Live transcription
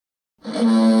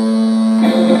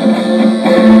All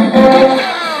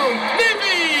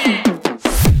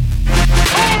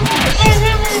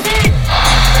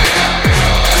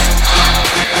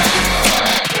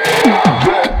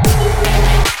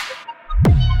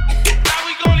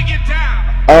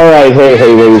right,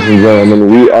 hey, ladies and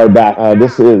gentlemen, we are back.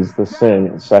 This is the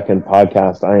Sin Second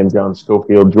Podcast. I am John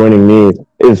Schofield. Joining me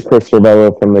is Chris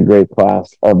Cervello from the great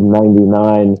class of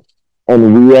 '99,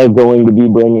 and we are going to be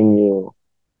bringing you,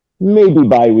 maybe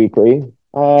bi-weekly,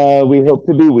 we hope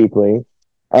to be weekly,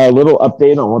 a little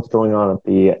update on what's going on at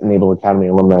the Naval Academy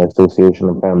Alumni Association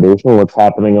and Foundation, what's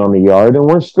happening on the yard, and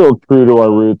we're still true to our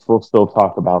roots. We'll still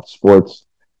talk about sports.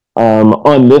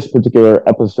 On this particular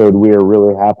episode, we are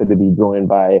really happy to be joined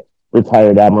by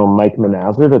retired Admiral Mike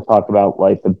Manazir to talk about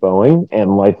life at Boeing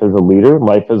and life as a leader,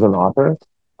 life as an author,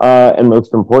 and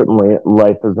most importantly,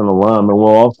 life as an alum. And we'll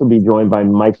also be joined by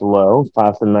Mike Lowe,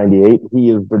 class of '98.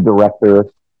 He is the Director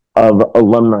of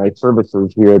Alumni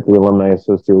Services here at the Alumni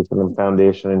Association and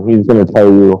Foundation, and he's going to tell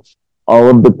you all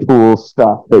of the cool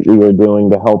stuff that we are doing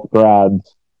to help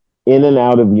grads in and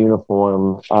out of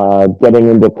uniform, getting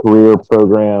into career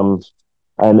programs,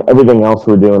 and everything else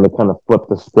we're doing to kind of flip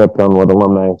the script on what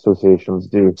alumni associations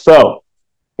do. So,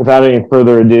 without any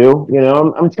further ado,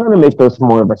 I'm trying to make this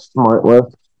more of a smart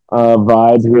list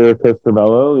vibe here at Chris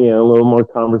Cervello, a little more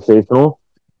conversational.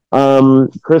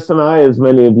 Chris and I, as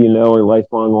many of you know, are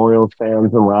lifelong Orioles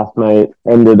fans, and last night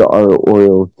ended our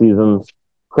Orioles season.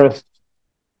 Chris,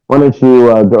 why don't you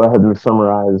go ahead and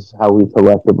summarize how we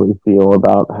collectively feel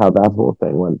about how that whole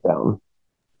thing went down?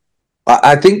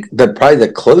 I think that probably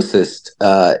the closest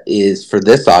is for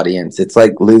this audience. It's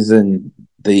like losing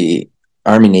the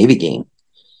Army-Navy game.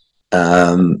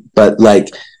 But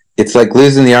it's like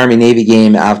losing the Army-Navy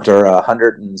game after a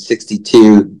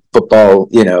 162 football,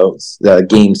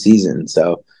 game season.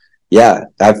 So, yeah,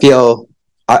 I feel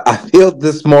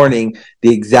this morning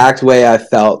the exact way I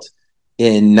felt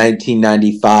in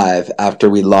 1995 after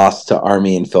we lost to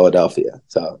Army in Philadelphia.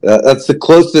 So that's the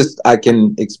closest I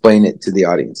can explain it to the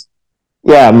audience.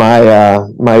 Yeah,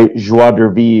 my joie de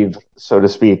vivre, so to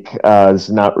speak, is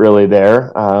not really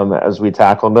there as we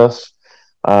tackle this.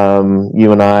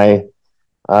 You and I,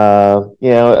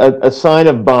 a sign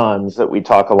of bonds that we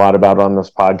talk a lot about on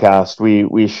this podcast.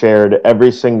 We shared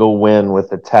every single win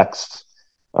with a text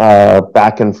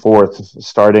back and forth,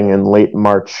 starting in late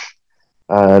March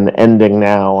and ending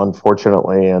now,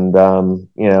 unfortunately. And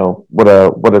what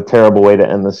a terrible way to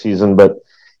end the season. But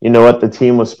you know what? The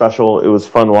team was special. It was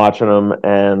fun watching them,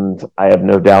 and I have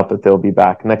no doubt that they'll be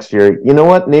back next year. You know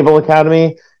what, Naval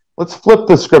Academy? Let's flip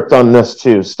the script on this,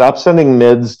 too. Stop sending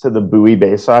mids to the Bowie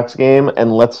Bay Sox game,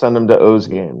 and let's send them to O's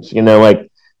games.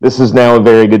 This is now a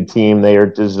very good team. They are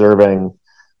deserving,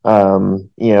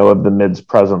 of the mids'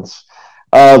 presence.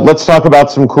 Let's talk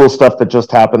about some cool stuff that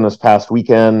just happened this past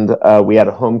weekend. We had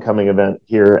a homecoming event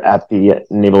here at the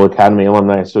Naval Academy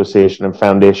Alumni Association and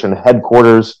Foundation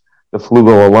headquarters, the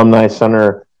Flugel Alumni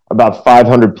Center. About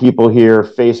 500 people here,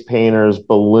 face painters,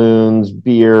 balloons,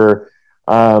 beer,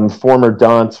 former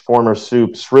dunts, former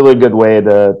soups. Really good way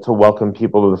to welcome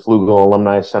people to the Flugel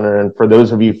Alumni Center. And for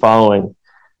those of you following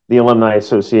the Alumni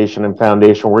Association and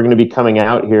Foundation, we're going to be coming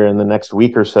out here in the next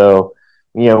week or so,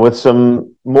 with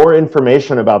some more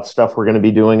information about stuff we're going to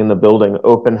be doing in the building,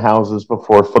 open houses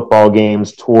before football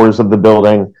games, tours of the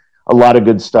building, a lot of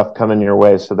good stuff coming your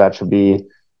way. So that should be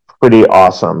pretty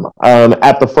awesome.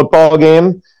 At the football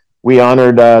game, we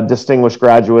honored distinguished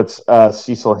graduates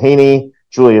Cecil Haney,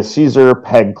 Julia Caesar,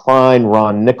 Peg Klein,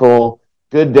 Ron Nickel.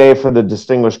 Good day for the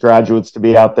distinguished graduates to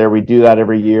be out there. We do that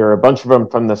every year. A bunch of them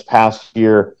from this past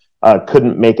year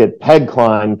couldn't make it. Peg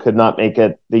Klein could not make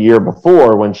it the year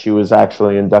before when she was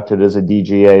actually inducted as a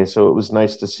DGA, so it was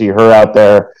nice to see her out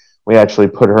there. We actually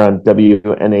put her on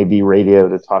WNAB radio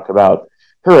to talk about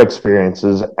her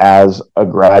experiences as a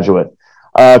graduate.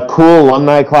 Cool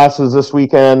alumni classes this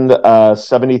weekend,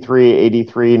 73,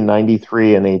 83,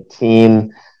 93, and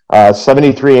 18.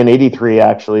 73 and 83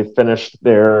 actually finished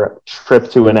their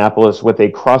trip to Annapolis with a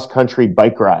cross-country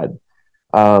bike ride.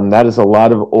 That is a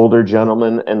lot of older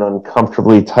gentlemen in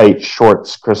uncomfortably tight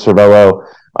shorts, Chris Cervello.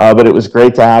 But it was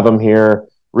great to have them here.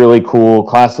 Really cool.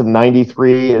 Class of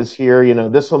 93 is here.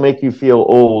 This will make you feel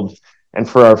old. And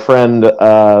for our friend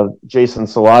Jason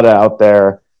Salata out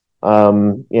there,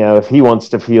 if he wants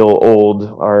to feel old,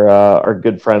 our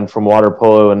good friend from water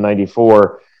polo in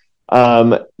 94,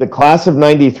 the class of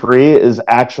 93 is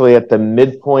actually at the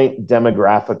midpoint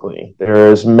demographically.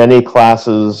 There's many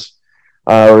classes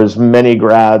or as many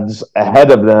grads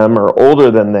ahead of them or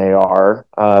older than they are,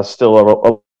 still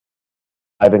alive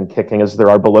and kicking as there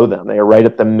are below them. They are right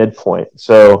at the midpoint.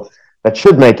 So that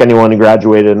should make anyone who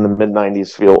graduated in the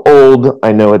mid-90s feel old.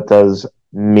 I know it does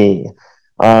me.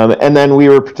 And then we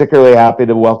were particularly happy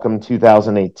to welcome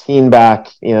 2018 back.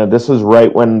 This is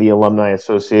right when the Alumni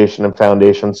Association and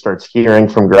Foundation starts hearing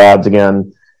from grads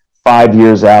again. 5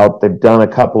 years out, they've done a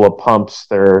couple of pumps.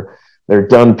 They're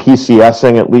done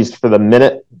PCSing, at least for the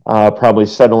minute, probably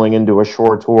settling into a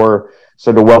shore tour.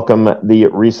 So to welcome the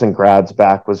recent grads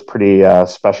back was pretty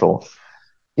special.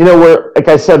 Like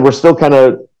I said, we're still kind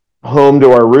of home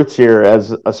to our roots here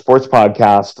as a sports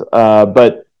podcast.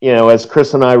 But, as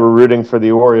Chris and I were rooting for the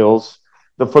Orioles,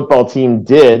 the football team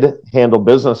did handle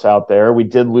business out there. We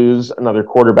did lose another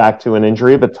quarterback to an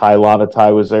injury, but Ty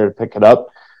Lavatai was there to pick it up.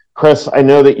 Chris, I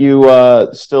know that you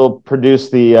still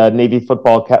produce the Navy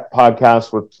football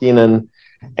podcast with Keenan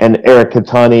and Eric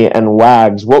Katani and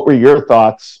Wags. What were your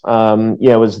thoughts,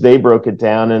 as they broke it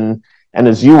down and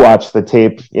as you watched the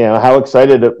tape? How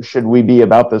excited should we be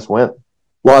about this win?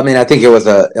 Well, I mean, I think it was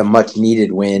a much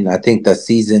needed win. I think the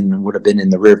season would have been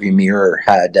in the rearview mirror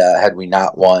had we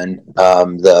not won.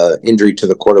 The injury to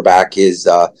the quarterback is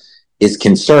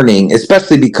concerning,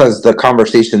 especially because the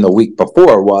conversation the week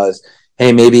before was,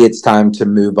 hey, maybe it's time to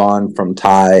move on from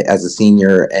Ty as a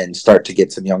senior and start to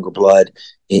get some younger blood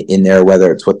in there,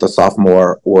 whether it's with the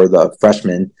sophomore or the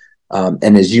freshman.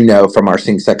 And as you know from our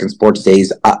Sing Second Sports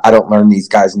days, I don't learn these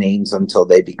guys' names until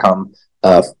they become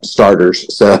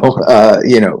starters. So,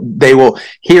 they will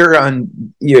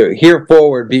here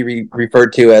forward be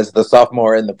referred to as the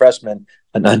sophomore and the freshman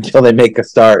until they make a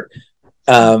start.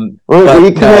 We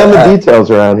command the details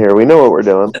around here. We know what we're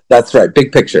doing. That's right.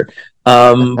 Big picture.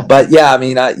 But yeah, I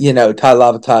mean, Ty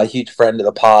Lavatai, huge friend of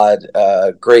the pod,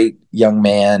 great young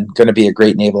man, going to be a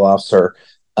great naval officer.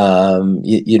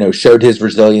 Showed his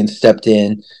resilience, stepped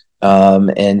in,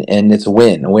 and it's a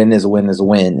win. A win is a win is a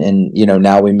win. And,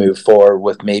 now we move forward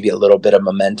with maybe a little bit of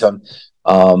momentum.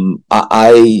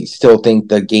 I still think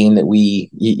the game that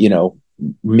we,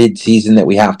 mid-season that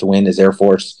we have to win is Air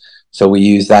Force. So we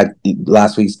use that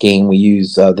last week's game. We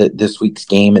use this week's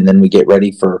game, and then we get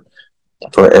ready for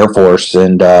Air Force.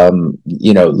 And, a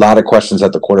lot of questions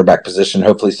at the quarterback position.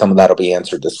 Hopefully some of that will be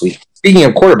answered this week. Speaking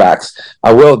of quarterbacks,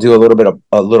 I will do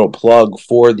a little plug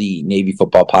for the Navy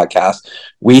football podcast.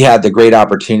 We had the great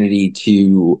opportunity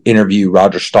to interview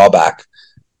Roger Staubach.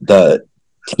 The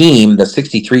team, the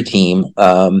 63 team,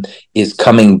 is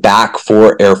coming back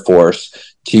for Air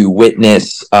Force to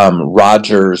witness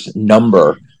Roger's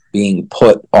number being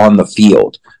put on the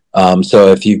field.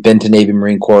 So if you've been to Navy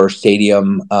Marine Corps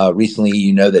Stadium recently,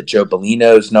 you know that Joe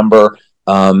Bellino's number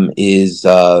is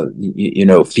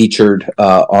featured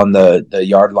on the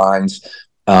yard lines.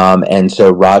 And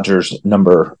so Roger's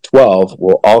number 12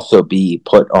 will also be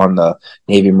put on the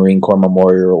Navy Marine Corps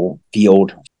Memorial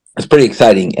Field. It's pretty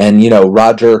exciting. And,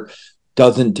 Roger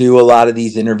doesn't do a lot of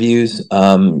these interviews.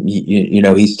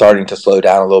 He's starting to slow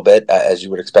down a little bit, as you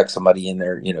would expect somebody in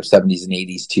their 70s and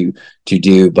 80s to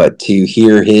do. But to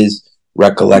hear his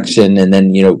recollection, and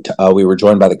then we were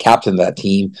joined by the captain of that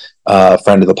team,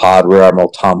 friend of the pod, Rear Admiral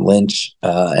Tom Lynch,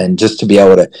 and just to be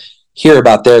able to hear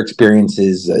about their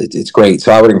experiences, it's great.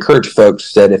 So I would encourage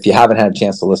folks that if you haven't had a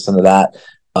chance to listen to that,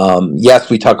 yes,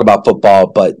 we talk about football,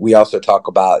 but we also talk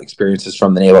about experiences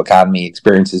from the Naval Academy,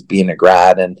 experiences being a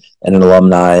grad and an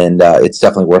alumni, and it's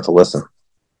definitely worth a listen.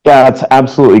 Yeah, it's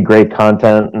absolutely great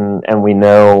content, and we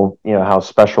know how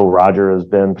special Roger has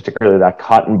been, particularly that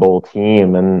Cotton Bowl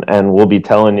team, and we'll be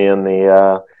telling you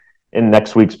in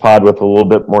next week's pod with a little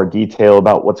bit more detail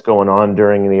about what's going on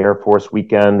during the Air Force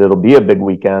weekend. It'll be a big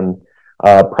weekend.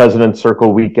 President's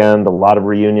Circle weekend, a lot of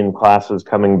reunion classes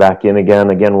coming back in again.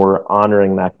 Again, we're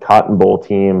honoring that Cotton Bowl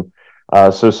team.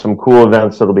 So some cool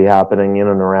events that'll be happening in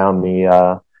and around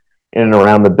the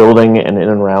building and in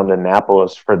and around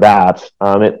Annapolis for that.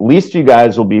 At least you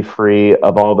guys will be free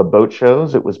of all the boat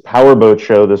shows. It was Power Boat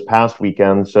Show this past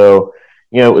weekend. So,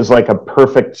 it was like a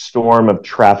perfect storm of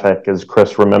traffic, as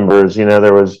Chris remembers.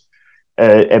 There was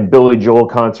a Billy Joel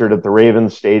concert at the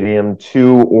Ravens Stadium,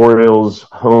 2 Orioles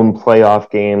home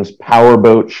playoff games,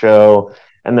 powerboat show,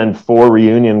 and then 4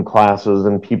 reunion classes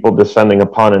and people descending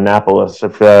upon Annapolis.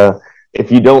 If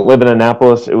you don't live in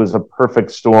Annapolis, it was a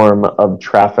perfect storm of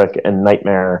traffic and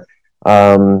nightmare.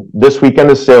 This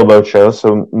weekend is sailboat show,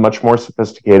 so much more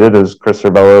sophisticated, as Chris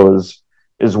Cervello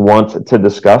is wont to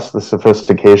discuss, the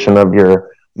sophistication of your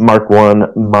Mark I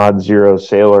Mod 0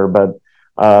 sailor, but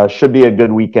should be a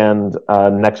good weekend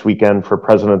next weekend for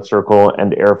President's Circle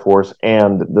and Air Force,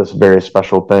 and this very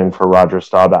special thing for Roger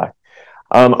Staubach.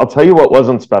 I'll tell you what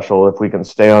wasn't special, if we can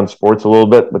stay on sports a little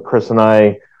bit, but Chris and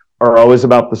I are always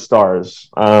about the stars.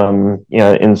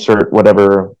 Insert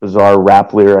whatever bizarre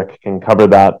rap lyric can cover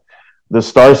that. the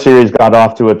Star Series got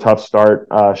off to a tough start.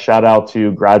 Shout out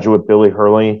to graduate Billy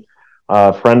Hurley,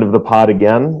 friend of the pod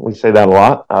again. We say that a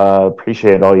lot.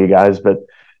 Appreciate all you guys. But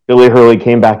Billy Hurley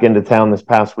came back into town this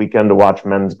past weekend to watch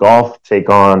men's golf take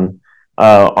on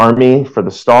Army for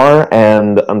the Star.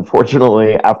 And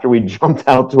unfortunately, after we jumped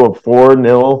out to a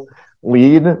 4-0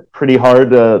 lead, pretty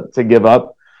hard to give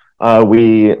up,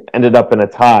 we ended up in a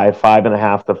tie,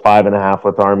 5.5 to 5.5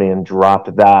 with Army, and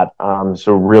dropped that.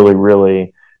 So really,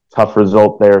 really tough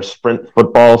result there. Sprint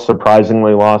football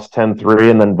surprisingly lost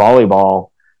 10-3, and then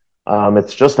volleyball.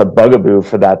 It's just a bugaboo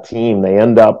for that team. They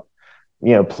end up,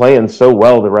 playing so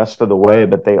well the rest of the way,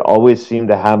 but they always seem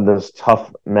to have this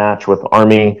tough match with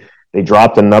Army. They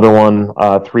dropped another one,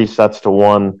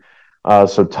 3-1.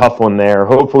 So tough one there.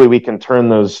 Hopefully we can turn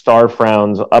those Star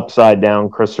frowns upside down.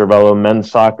 Chris Cervello. Men's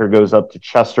soccer goes up to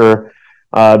Chester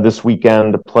this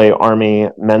weekend to play Army.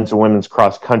 Men's and women's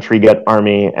cross country get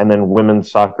Army, and then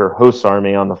women's soccer hosts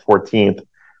Army on the 14th.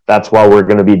 That's why we're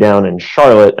going to be down in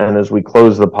Charlotte. And as we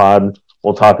close the pod,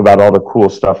 we'll talk about all the cool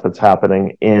stuff that's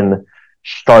happening in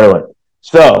Charlotte.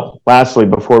 So lastly,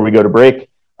 before we go to break,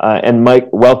 and Mike,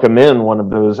 welcome in one of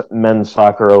those men's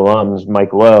soccer alums,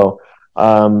 Mike Lowe.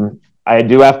 I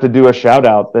do have to do a shout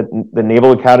out that the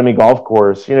Naval Academy golf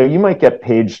course, you might get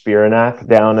Paige Spiranak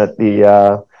down at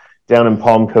the down in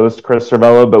Palm Coast, Chris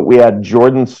Cervello, but we had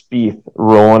Jordan Spieth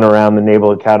rolling around the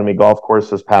Naval Academy golf course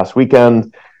this past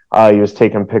weekend. He was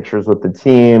taking pictures with the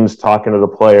teams, talking to the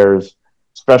players.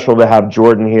 Special to have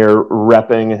Jordan here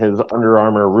repping his Under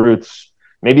Armour roots.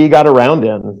 Maybe he got a round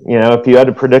in. If you had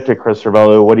to predict it, Chris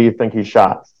Cervello, what do you think he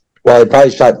shot? Well, he probably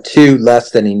shot 2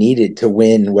 less than he needed to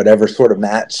win whatever sort of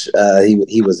match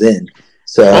he was in.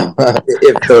 So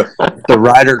if the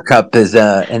Ryder Cup is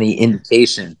any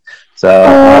indication. So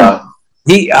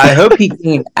I hope he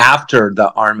came after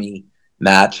the Army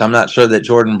match. I'm not sure that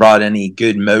Jordan brought any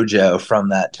good mojo from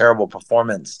that terrible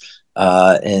performance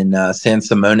in San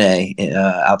Simone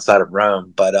outside of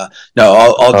Rome. But no,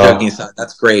 all joking aside,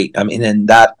 that's great. I mean, and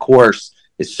that course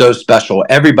is so special.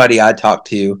 Everybody I talk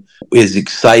to is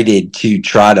excited to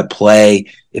try to play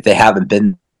if they haven't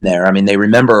been there. I mean, they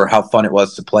remember how fun it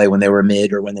was to play when they were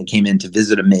mid or when they came in to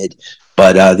visit a mid.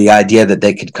 But the idea that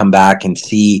they could come back and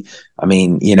see,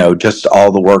 just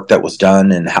all the work that was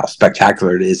done and how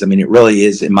spectacular it is. I mean, it really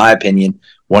is, in my opinion,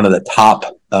 one of the top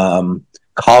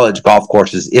college golf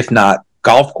courses, if not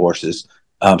golf courses,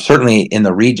 certainly in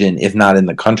the region, if not in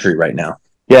the country right now.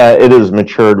 Yeah, it has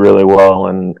matured really well,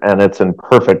 and it's in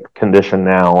perfect condition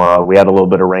now. We had a little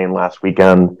bit of rain last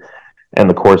weekend, and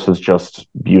the course is just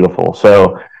beautiful.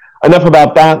 So enough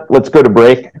about that. Let's go to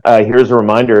break. Here's a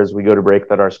reminder as we go to break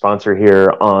that our sponsor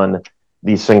here on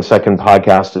the Sing Second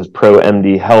podcast is Pro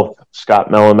MD Health. Scott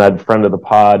Melamed, friend of the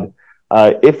pod.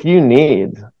 If you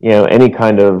need, any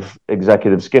kind of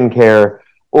executive skincare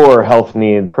or health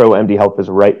need, Pro MD Health is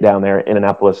right down there in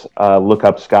Annapolis. Look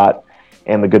up Scott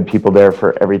and the good people there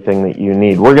for everything that you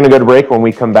need. We're going to go to break. When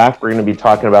we come back, we're going to be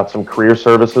talking about some career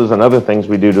services and other things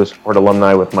we do to support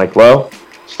alumni with Mike Lowe.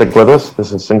 Stick with us.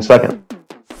 This is Sing Second.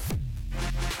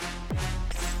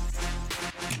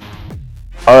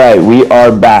 All right, we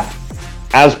are back.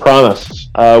 As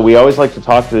promised, we always like to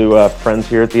talk to friends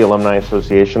here at the Alumni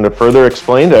Association to further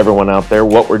explain to everyone out there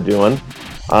what we're doing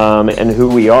and who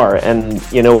we are. And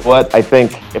you know what? I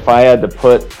think if I had to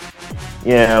put,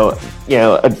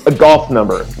 a golf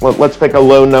number, let's pick a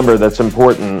low number that's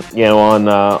important,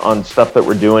 on stuff that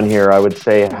we're doing here, I would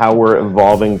say how we're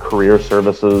evolving career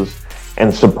services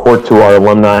and support to our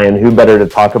alumni. And who better to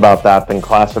talk about that than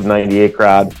class of 98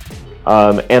 grad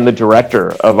and the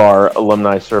director of our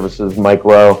alumni services, Mike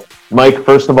Lowe. Mike,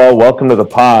 first of all, welcome to the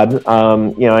pod.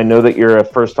 I know that you're a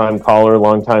first-time caller,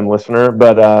 long-time listener,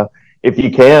 but if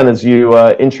you can, as you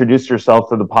introduce yourself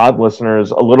to the pod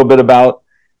listeners, a little bit about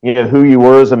who you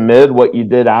were as a mid, what you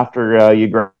did after you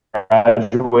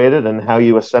graduated, and how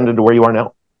you ascended to where you are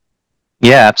now.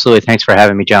 Yeah, absolutely. Thanks for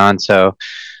having me, John. So,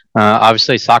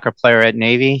 obviously, soccer player at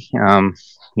Navy.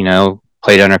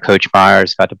 Played under Coach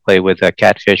Myers. Got to play with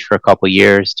Catfish for a couple of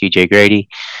years. TJ Grady.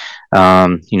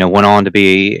 Went on to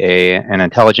be an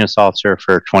intelligence officer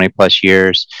for 20 plus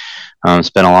years.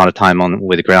 Spent a lot of time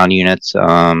with ground units.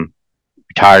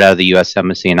 Retired out of the U.S.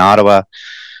 Embassy in Ottawa.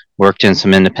 Worked in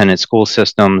some independent school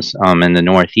systems in the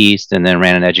Northeast, and then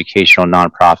ran an educational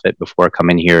nonprofit before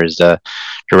coming here as the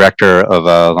Director of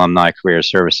Alumni Career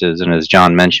Services. And as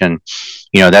John mentioned,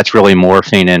 that's really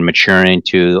morphing and maturing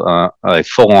to a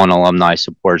full-on alumni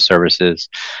support services.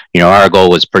 Our goal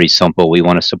was pretty simple. We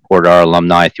want to support our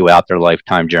alumni throughout their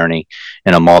lifetime journey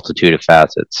in a multitude of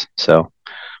facets. So.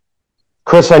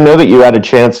 Chris, I know that you had a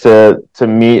chance to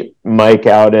meet Mike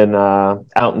out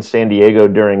in San Diego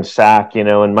during SACC,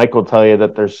 and Mike will tell you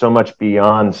that there's so much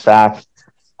beyond SACC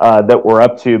that we're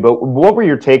up to. But what were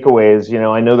your takeaways?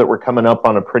 I know that we're coming up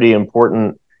on a pretty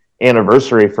important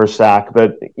anniversary for SACC,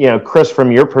 but Chris, from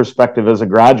your perspective as a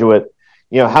graduate,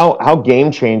 how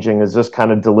game changing is this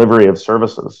kind of delivery of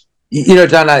services?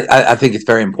 John, I think it's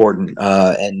very important.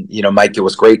 And Mike, it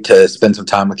was great to spend some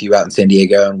time with you out in San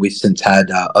Diego, and we've since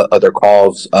had other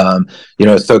calls.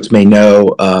 As folks may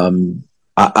know,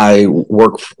 I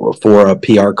work for a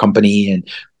PR company, and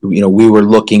we were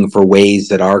looking for ways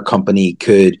that our company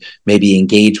could maybe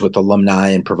engage with alumni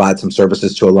and provide some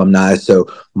services to alumni. So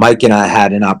Mike and I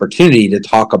had an opportunity to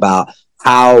talk about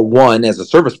how, one, as a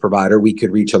service provider, we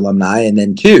could reach alumni, and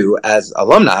then two, as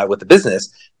alumni with the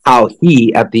business, how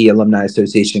he at the Alumni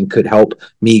Association could help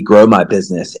me grow my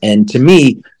business. And to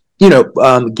me,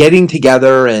 getting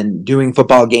together and doing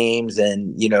football games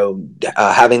and,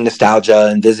 having nostalgia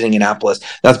and visiting Annapolis,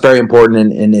 that's very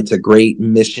important. And it's a great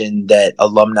mission that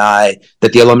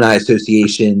the Alumni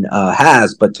Association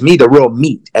has. But to me, the real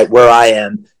meat at where I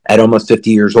am at almost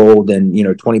 50 years old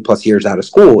and, 20 plus years out of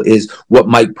school is what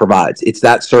Mike provides. It's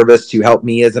that service to help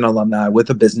me as an alumni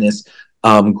with a business,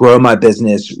 grow my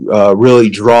business, really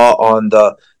draw on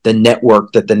the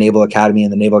network that the Naval Academy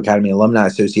and the Naval Academy Alumni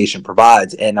Association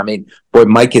provides. And I mean, boy,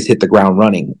 Mike has hit the ground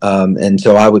running. And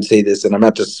so I would say this, and I'm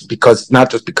not just because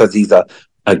he's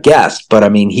a guest, but I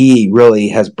mean, he really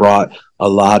has brought a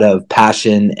lot of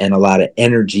passion and a lot of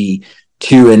energy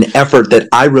to an effort that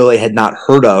I really had not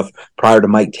heard of prior to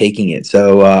Mike taking it.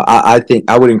 So I think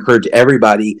I would encourage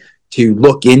everybody to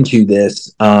look into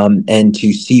this and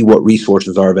to see what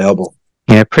resources are available.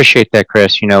 Yeah, I appreciate that,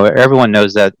 Chris. Everyone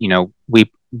knows that,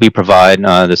 we provide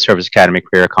the Service Academy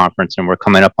Career Conference, and we're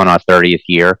coming up on our 30th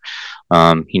year.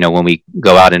 When we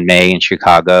go out in May in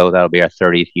Chicago, that'll be our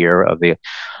 30th year of the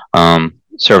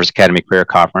Service Academy Career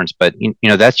Conference. But,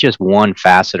 that's just one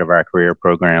facet of our career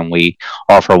program. We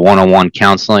offer one-on-one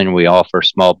counseling. We offer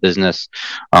small business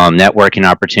networking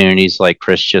opportunities like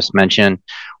Chris just mentioned.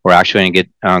 We're actually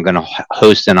going to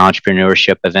host an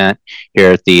entrepreneurship event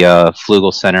here at the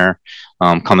Flugel Center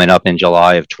coming up in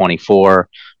July of 24.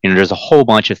 There's a whole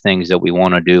bunch of things that we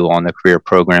want to do on the career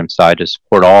program side to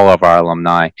support all of our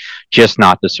alumni, just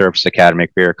not the Service Academy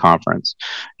Career Conference.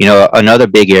 Another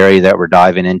big area that we're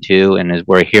diving into, and as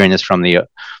we're hearing this from the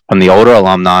older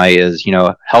alumni, is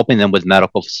helping them with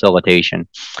medical facilitation.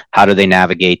 How do they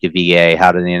navigate the VA?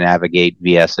 How do they navigate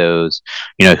VSOs?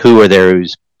 Who are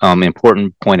those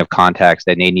important point of contacts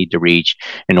that they need to reach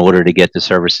in order to get the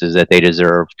services that they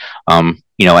deserve,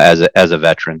 as a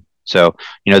veteran. So,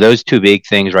 those two big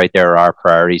things right there are our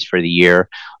priorities for the year.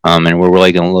 And we're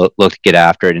really going to look to get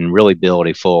after it and really build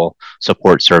a full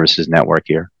support services network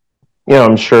here.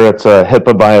 I'm sure it's a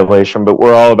HIPAA violation, but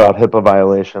we're all about HIPAA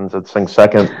violations at Sync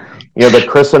Second. That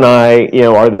Chris and I,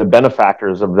 are the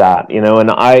benefactors of that,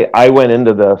 and I went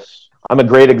into this. I'm a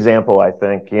great example, I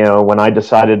think. When I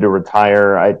decided to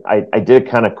retire, I did it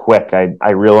kind of quick.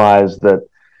 I realized that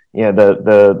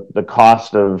the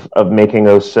cost of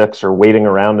making 06 or waiting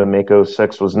around to make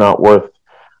 06 was not worth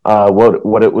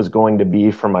what it was going to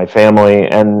be for my family.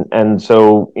 And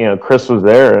so, Chris was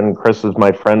there, and Chris, as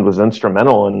my friend, was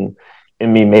instrumental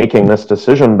in me making this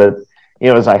decision. But,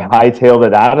 as I hightailed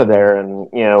it out of there and,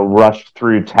 rushed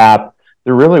through TAP,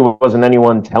 there really wasn't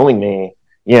anyone telling me,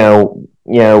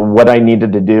 what I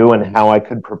needed to do and how I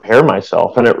could prepare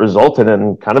myself. And it resulted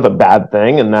in kind of a bad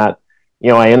thing, in that,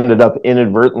 I ended up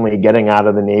inadvertently getting out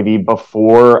of the Navy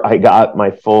before I got my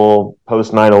full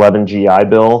post 9/11 GI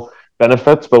Bill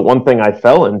benefits. But one thing I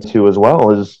fell into as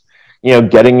well is,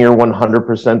 getting your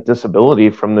 100% disability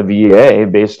from the VA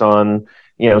based on,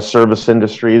 service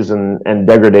industries and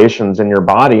degradations in your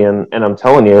body. And I'm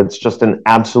telling you, it's just an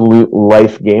absolute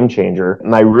life game changer.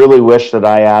 And I really wish that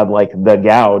I had like the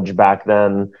gouge back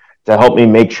then to help me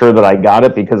make sure that I got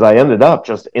it, because I ended up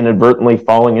just inadvertently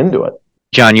falling into it.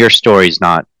 John, your story is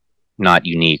not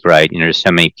unique, right? There's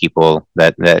so many people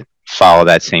that follow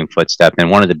that same footstep. And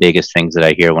one of the biggest things that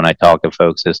I hear when I talk to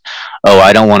folks is,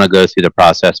 I don't want to go through the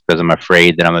process because I'm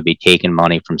afraid that I'm going to be taking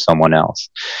money from someone else.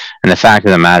 And the fact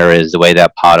of the matter is, the way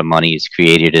that pot of money is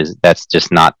created is that's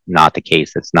just not the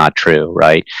case. It's not true,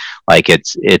 right? Like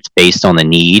it's based on the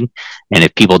need. And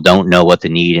if people don't know what the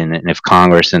need, and if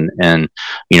Congress and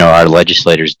our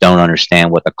legislators don't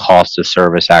understand what the cost of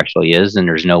service actually is, then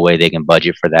there's no way they can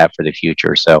budget for that for the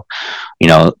future. So,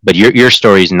 but your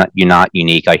story is not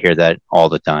unique. I hear that all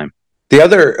the time. The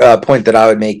other point that I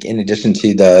would make, in addition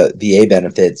to the VA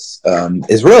benefits,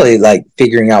 is really like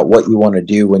figuring out what you want to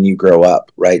do when you grow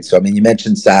up, right? So, I mean, you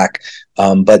mentioned SACC.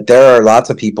 But there are lots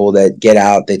of people that get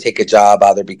out, they take a job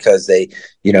either because they,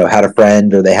 had a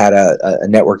friend or they had a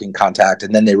networking contact,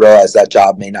 and then they realize that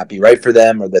job may not be right for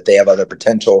them or that they have other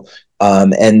potential.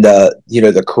 And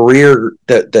the career,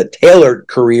 the tailored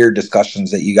career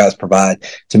discussions that you guys provide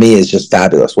to me is just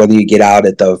fabulous. Whether you get out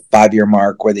at the 5-year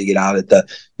mark, whether you get out at the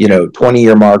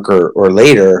 20-year mark or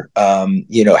later,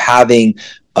 having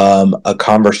a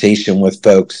conversation with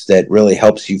folks that really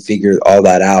helps you figure all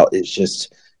that out is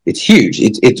just, it's huge.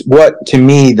 It's what, to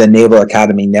me, the Naval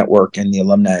Academy Network and the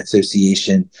Alumni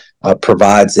Association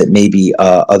provides that maybe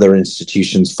other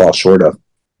institutions fall short of.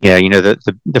 Yeah,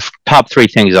 the top three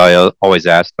things I always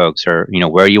ask folks are,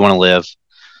 where you want to live,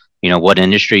 what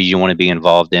industry you want to be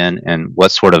involved in, and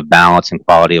what sort of balance and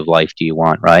quality of life do you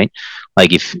want, right?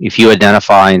 Like if you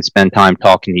identify and spend time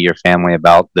talking to your family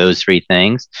about those three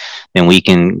things, then we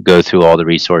can go through all the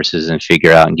resources and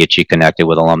figure out and get you connected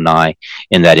with alumni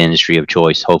in that industry of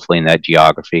choice, hopefully in that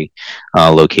geography,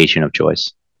 location of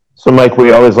choice. So, Mike,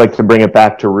 we always like to bring it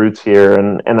back to roots here,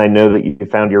 and I know that you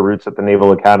found your roots at the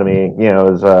Naval Academy,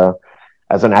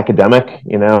 as an academic.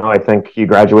 I think you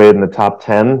graduated in the top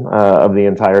 10 of the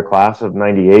entire class of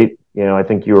 '98. I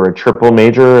think you were a triple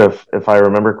major, if I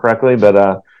remember correctly.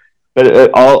 But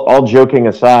all joking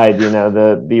aside,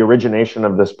 the origination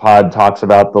of this pod talks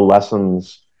about the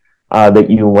lessons that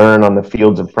you learn on the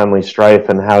fields of friendly strife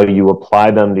and how you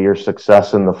apply them to your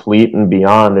success in the fleet and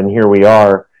beyond. And here we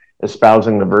are,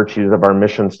 espousing the virtues of our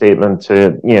mission statement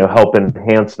to help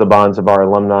enhance the bonds of our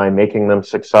alumni, making them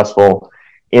successful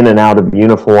in and out of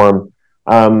uniform.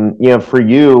 For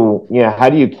you, how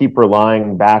do you keep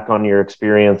relying back on your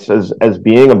experience as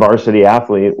being a varsity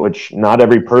athlete, which not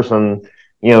every person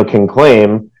can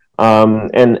claim,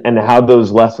 and how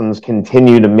those lessons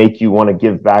continue to make you want to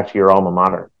give back to your alma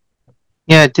mater?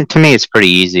 Yeah, to me, it's pretty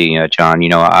easy, John.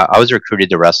 I was recruited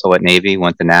to wrestle at Navy,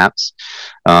 went to NAPS.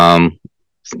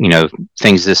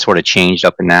 Things just sort of changed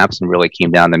up in NAPS and really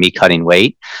came down to me cutting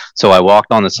weight. So I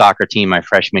walked on the soccer team my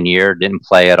freshman year, didn't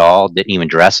play at all, didn't even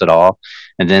dress at all,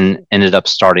 and then ended up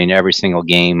starting every single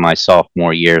game my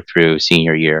sophomore year through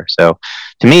senior year. So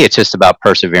to me, it's just about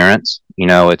perseverance.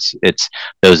 It's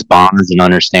those bonds and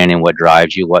understanding what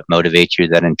drives you, what motivates you,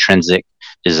 that intrinsic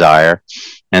desire,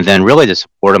 and then really the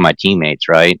support of my teammates,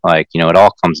 right? Like, it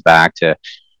all comes back to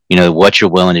what you're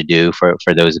willing to do for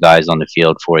those guys on the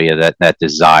field for you, that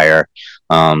desire.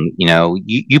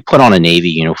 You put on a Navy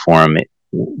uniform,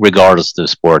 regardless of the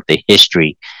sport, the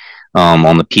history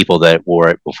on the people that wore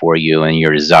it before you, and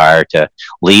your desire to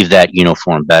leave that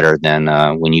uniform better than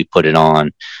when you put it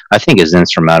on, I think is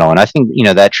instrumental. And I think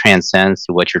that transcends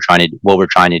to what we're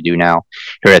trying to do now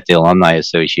here at the Alumni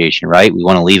Association, right? We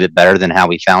want to leave it better than how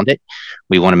we found it.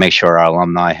 We want to make sure our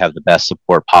alumni have the best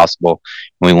support possible,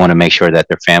 and we want to make sure that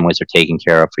their families are taken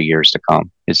care of for years to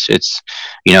come.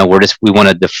 We want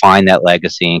to define that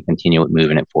legacy and continue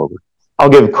moving it forward. I'll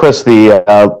give Chris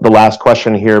the last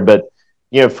question here, but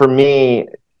for me,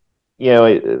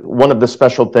 one of the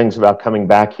special things about coming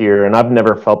back here, and I've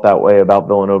never felt that way about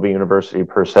Villanova University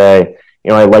per se.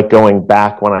 I like going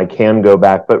back when I can go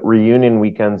back, but reunion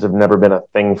weekends have never been a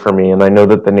thing for me. And I know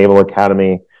that the Naval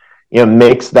Academy,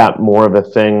 makes that more of a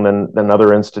thing than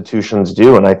other institutions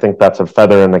do. And I think that's a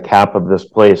feather in the cap of this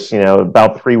place.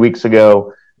 About 3 weeks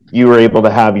ago, you were able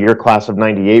to have your class of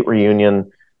 '98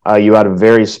 reunion. You had a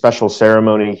very special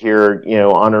ceremony here,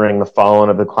 honoring the fallen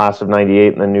of the class of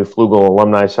 '98 in the new Flugel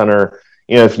Alumni Center.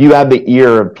 If you had the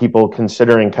ear of people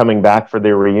considering coming back for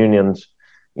their reunions,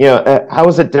 how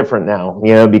is it different now?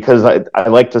 Because I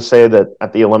like to say that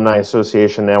at the Alumni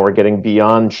Association now we're getting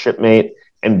beyond shipmate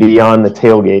and beyond the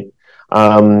tailgate.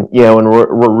 And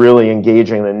we're really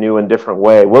engaging in a new and different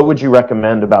way. What would you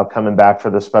recommend about coming back for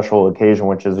this special occasion,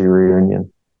 which is your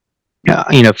reunion?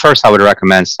 First I would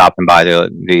recommend stopping by the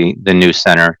new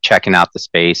center, checking out the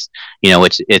space.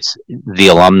 It's the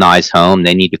alumni's home.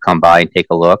 They need to come by and take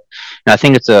a look. And I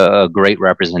think it's a great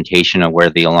representation of where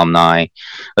the Alumni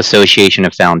Association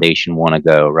and Foundation want to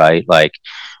go, right? Like,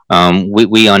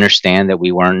 we understand that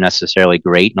we weren't necessarily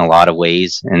great in a lot of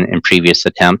ways in previous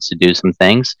attempts to do some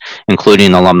things,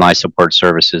 including alumni support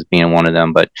services being one of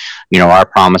them. But, our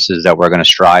promise is that we're going to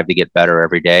strive to get better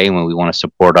every day, and we want to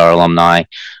support our alumni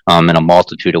in a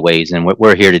multitude of ways. And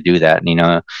we're here to do that. And,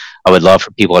 I would love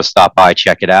for people to stop by,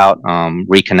 check it out,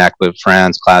 reconnect with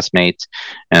friends, classmates,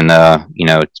 and,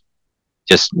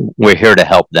 just we're here to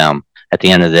help them. At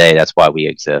the end of the day, that's why we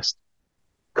exist.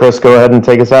 Chris, go ahead and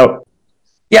take us out.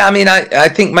 Yeah, I mean, I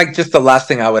think, Mike, just the last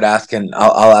thing I would ask, and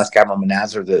I'll ask Admiral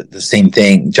Manazir the same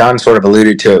thing. John sort of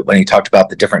alluded to it when he talked about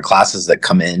the different classes that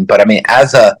come in. But I mean,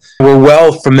 we're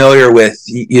well familiar with,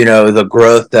 the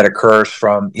growth that occurs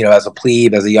from, as a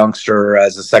plebe, as a youngster,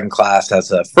 as a second class,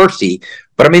 as a firstie.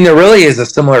 But I mean, there really is a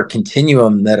similar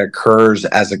continuum that occurs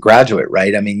as a graduate,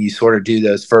 right? I mean, you sort of do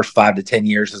those first 5 to 10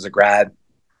 years as a grad.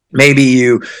 Maybe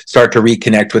you start to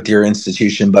reconnect with your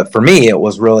institution, but for me, it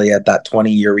was really at that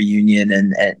 20-year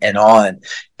reunion and on.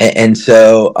 And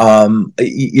so,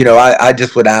 I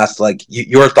just would ask, like,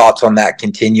 your thoughts on that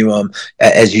continuum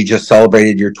as you just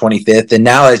celebrated your 25th, and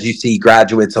now as you see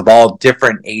graduates of all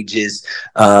different ages,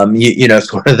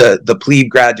 sort of the plebe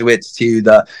graduates to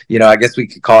the, I guess we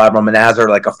could call Admiral Manazir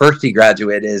like a firstie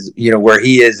graduate is, where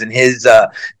he is in his,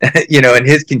 in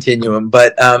his continuum.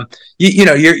 But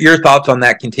your thoughts on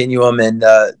that continuum and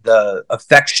the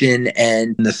affection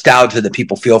and nostalgia that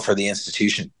people feel for the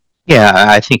institution. Yeah,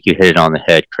 I think you hit it on the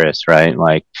head, Chris, right?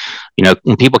 Like,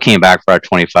 when people came back for our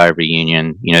 25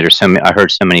 reunion, I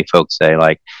heard so many folks say,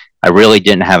 like, I really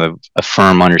didn't have a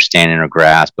firm understanding or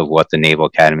grasp of what the Naval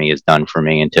Academy has done for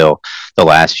me until the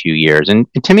last few years. And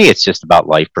to me, it's just about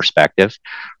life perspective,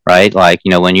 right? Like,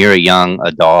 when you're a young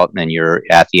adult and you're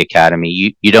at the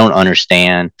academy, you don't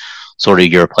understand sort of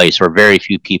your place, or very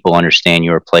few people understand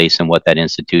your place and what that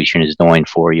institution is doing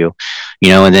for you,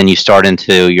 and then you start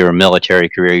into your military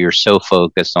career, you're so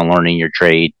focused on learning your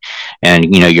trade and,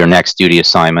 your next duty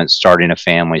assignment, starting a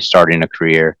family, starting a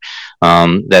career,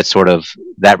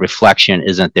 that reflection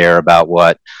isn't there about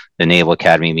what the Naval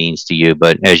Academy means to you.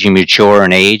 But as you mature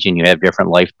in age and you have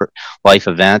different life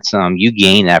events, you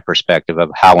gain that perspective of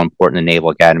how important the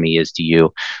Naval Academy is to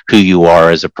you, who you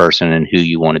are as a person, and who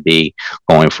you want to be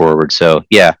going forward. So,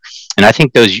 yeah. And I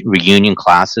think those reunion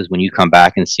classes, when you come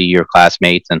back and see your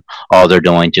classmates and all they're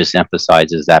doing, just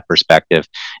emphasizes that perspective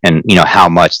and, how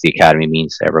much the Academy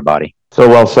means to everybody. So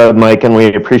well said, Mike, and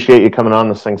we appreciate you coming on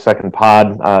this thing's second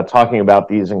pod, talking about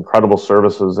these incredible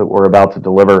services that we're about to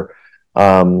deliver,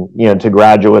 to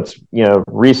graduates,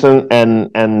 recent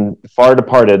and far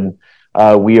departed.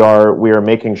 We are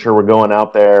making sure we're going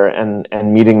out there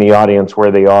and meeting the audience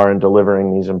where they are and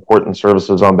delivering these important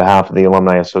services on behalf of the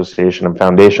Alumni Association and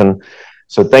Foundation.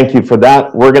 So thank you for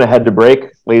that. We're going to head to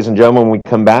break. Ladies and gentlemen, when we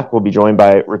come back, we'll be joined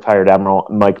by retired Admiral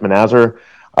Mike Manazir.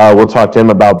 We'll talk to him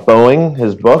about Boeing,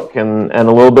 his book, and a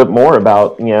little bit more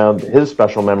about, his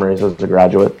special memories as a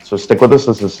graduate. So stick with us.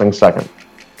 This is Things Second.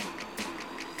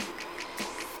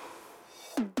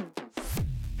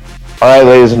 All right,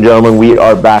 ladies and gentlemen, we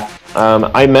are back.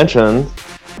 I mentioned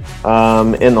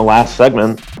in the last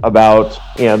segment about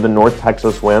the North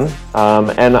Texas win,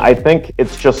 and I think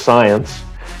it's just science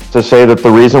to say that the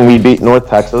reason we beat North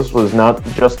Texas was not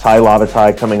just Ty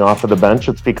Lavatai coming off of the bench.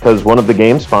 It's because one of the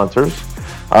game sponsors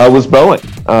was Boeing.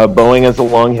 Boeing has a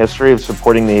long history of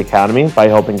supporting the Academy by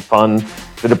helping fund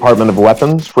the Department of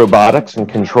Weapons, Robotics, and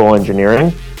Control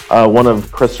Engineering, one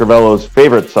of Chris Cervello's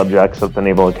favorite subjects at the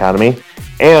Naval Academy,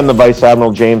 and the Vice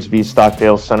Admiral James B.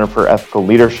 Stockdale Center for Ethical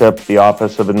Leadership, the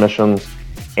Office of Admissions,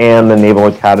 and the Naval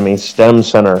Academy STEM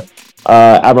Center.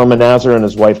 Admiral Manazir and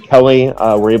his wife Kelly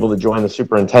were able to join the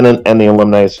superintendent and the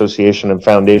Alumni Association and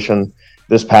Foundation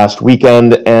this past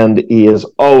weekend, and he is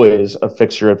always a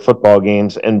fixture at football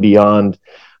games and beyond.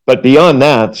 But beyond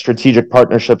that, strategic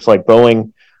partnerships like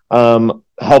Boeing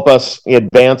help us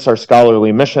advance our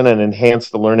scholarly mission and enhance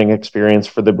the learning experience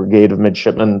for the Brigade of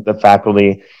Midshipmen, the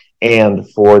faculty, and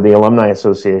for the Alumni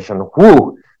Association.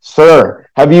 Whew, sir,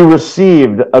 have you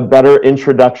received a better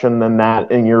introduction than that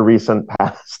in your recent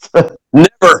past?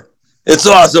 Never. It's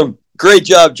awesome. Great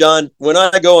job, John. When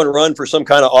I go and run for some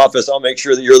kind of office, I'll make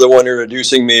sure that you're the one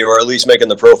introducing me, or at least making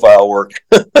the profile work.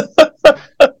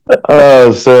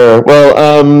 Oh, sir.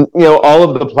 Well, all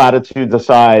of the platitudes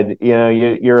aside,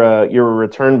 you're a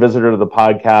return visitor to the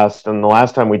podcast, and the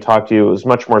last time we talked to you, it was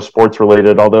much more sports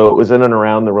related, although it was in and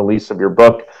around the release of your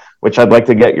book, which I'd like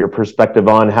to get your perspective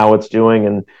on how it's doing,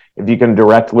 and if you can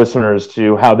direct listeners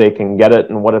to how they can get it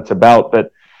and what it's about.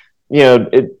 But,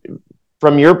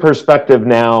 from your perspective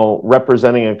now,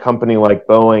 representing a company like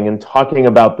Boeing and talking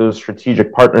about those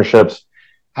strategic partnerships,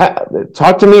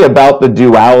 talk to me about the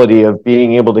duality of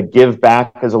being able to give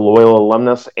back as a loyal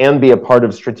alumnus and be a part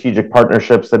of strategic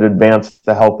partnerships that advance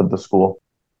the health of the school.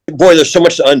 Boy, there's so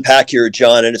much to unpack here,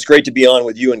 John, and it's great to be on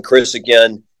with you and Chris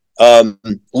again.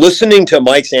 Listening to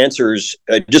Mike's answers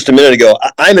just a minute ago,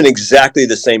 I'm in exactly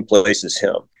the same place as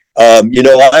him. I'll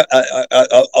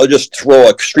just throw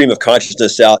a stream of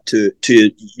consciousness out to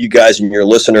you guys and your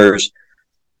listeners.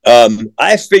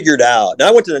 I figured out, now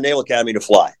I went to the Naval Academy to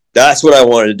fly. That's what I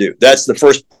wanted to do. That's the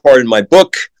first part in my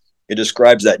book. It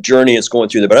describes that journey it's going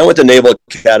through there. But I went to Naval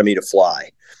Academy to fly.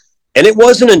 And it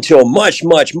wasn't until much,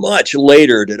 much, much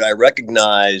later did I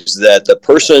recognize that the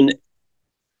person,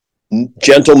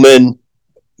 gentleman,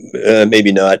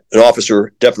 maybe not, an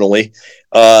officer, definitely,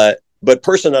 but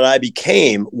person that I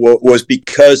became was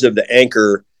because of the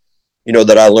anchor,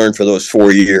 that I learned for those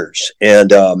 4 years.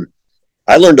 And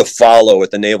I learned to follow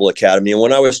at the Naval Academy. And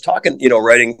when I was talking,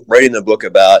 writing the book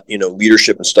about,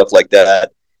 leadership and stuff like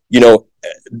that,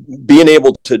 being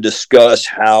able to discuss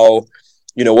how,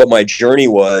 what my journey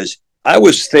was, I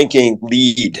was thinking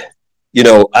lead,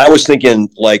 I was thinking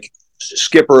like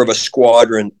skipper of a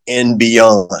squadron and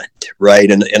beyond, right?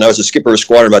 And I was a skipper of a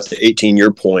squadron about the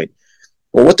 18-year point.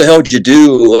 Well, what the hell did you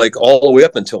do like all the way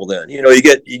up until then? You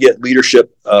get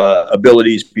leadership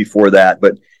abilities before that.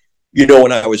 But,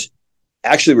 when I was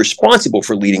actually responsible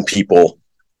for leading people,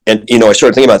 and, I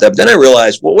started thinking about that, but then I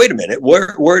realized, well, wait a minute,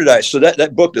 where did I, so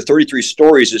that book, the 33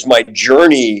 Stories, is my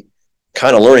journey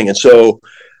kind of learning. And so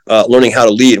learning how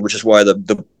to lead, which is why the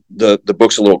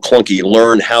book's a little clunky,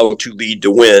 Learn How to Lead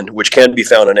to Win, which can be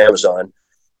found on Amazon.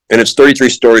 And it's 33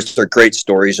 stories. They're great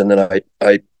stories. And then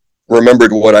I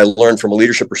remembered what I learned from a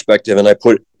leadership perspective, and I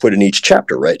put in each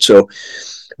chapter, right? So,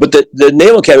 but the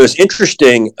Naval Academy was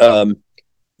interesting,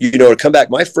 to come back.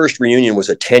 My first reunion was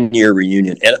a 10-year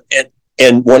reunion.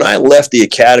 And when I left the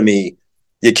academy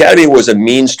was a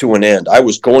means to an end. I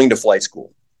was going to flight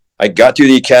school. I got through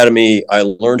the academy, I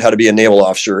learned how to be a naval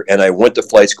officer, and I went to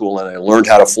flight school and I learned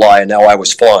how to fly, and now I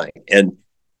was flying. And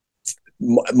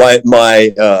my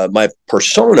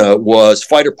persona was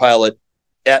fighter pilot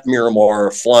at Miramar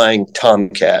flying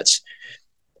Tomcats.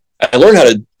 I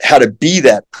learned how to be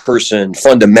that person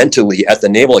fundamentally at the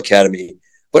Naval Academy,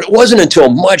 but it wasn't until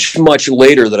much, much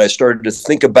later that I started to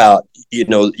think about,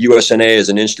 USNA as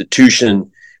an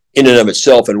institution in and of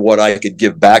itself and what I could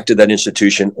give back to that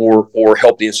institution or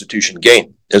help the institution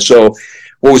gain. And so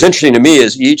what was interesting to me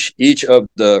is each of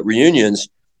the reunions,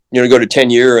 go to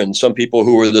 10-year, and some people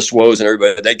who were the SWOs and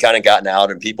everybody, they'd kind of gotten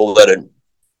out, and people that had,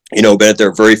 been at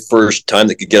their very first time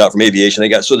they could get out from aviation,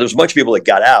 so there's a bunch of people that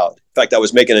got out. In fact, I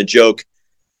was making a joke.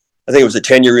 I think it was a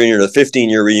 10-year reunion or a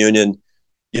 15-year reunion.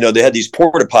 They had these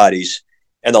porta potties,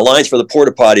 and the lines for the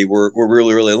porta potty were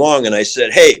really, really long. And I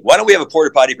said, hey, why don't we have a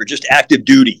porta potty for just active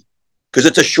duty? Because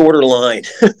it's a shorter line.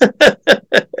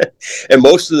 And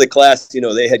most of the class,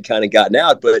 they had kind of gotten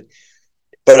out. But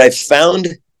I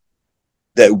found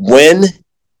that when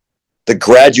the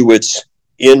graduates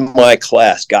in my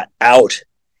class got out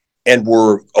and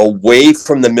were away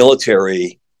from the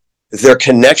military, their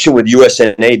connection with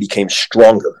USNA became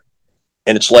stronger.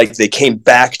 And it's like they came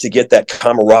back to get that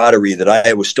camaraderie that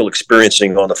I was still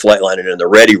experiencing on the flight line and in the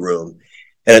ready room.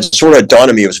 And it sort of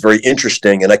dawned on me, it was very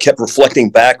interesting. And I kept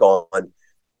reflecting back on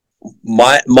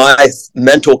my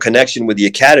mental connection with the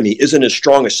academy isn't as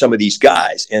strong as some of these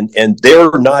guys. And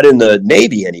they're not in the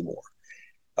Navy anymore,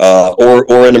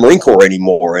 or in the Marine Corps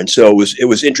anymore. And so it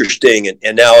was interesting.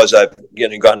 And now as I've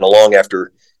gotten along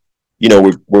after,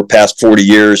 we're past 40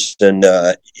 years, and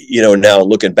now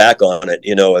looking back on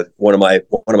it, one of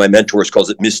my mentors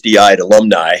calls it misty-eyed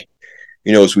alumni,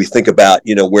 as we think about,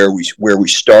 where we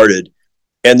started.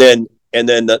 And then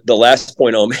the last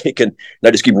point I'll make, and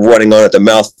I just keep running on at the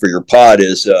mouth for your pod,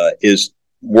 is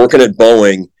working at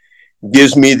Boeing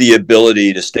gives me the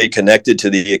ability to stay connected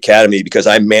to the academy, because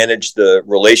I manage the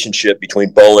relationship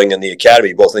between Boeing and the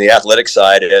academy, both on the athletic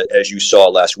side, as you saw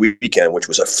last weekend, which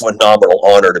was a phenomenal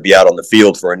honor to be out on the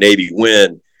field for a Navy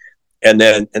win. And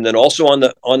then also on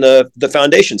the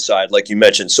foundation side, like you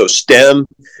mentioned. So STEM,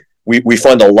 we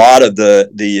fund a lot of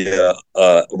the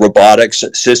robotics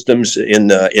systems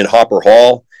in Hopper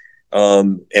Hall.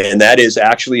 And that is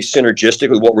actually synergistic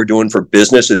with what we're doing for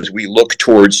business as we look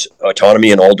towards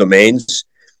autonomy in all domains.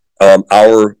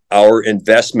 Our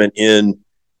investment in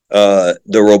the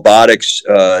robotics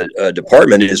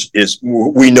department is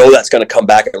we know that's going to come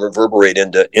back and reverberate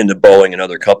into Boeing and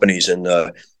other companies in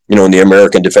in the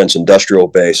American defense industrial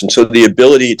base. And so the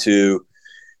ability to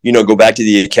go back to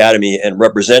the academy and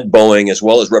represent Boeing as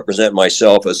well as represent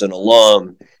myself as an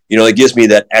alum, it gives me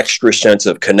that extra sense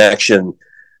of connection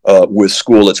with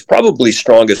school. It's probably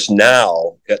strongest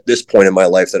now at this point in my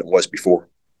life than it was before.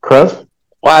 Chris?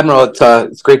 Well, Admiral,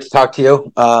 it's great to talk to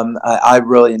you. I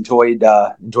really enjoyed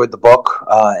the book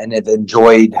and have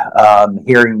enjoyed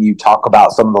hearing you talk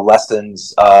about some of the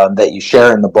lessons that you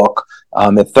share in the book.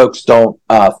 If folks don't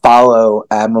follow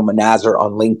Admiral Manazir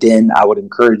on LinkedIn, I would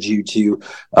encourage you to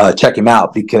check him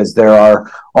out, because there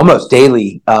are almost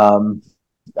daily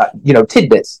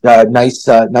tidbits, nice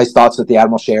thoughts that the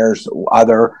Admiral shares,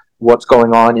 either what's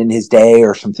going on in his day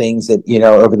or some things that,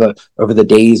 over the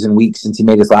days and weeks since he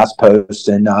made his last post.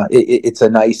 And it's a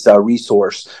nice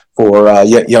resource for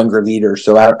younger leaders.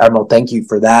 So Admiral, thank you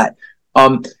for that.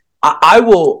 I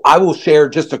will share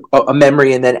just a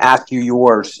memory and then ask you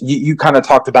yours. You kind of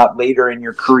talked about later in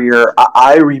your career.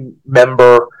 I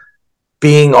remember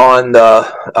being on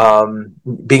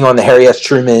the Harry S.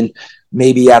 Truman,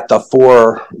 maybe at the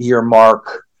 4-year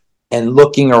mark, and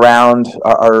looking around.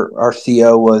 Our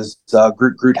CO was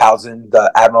Groot Groothausen.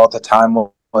 The admiral at the time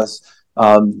was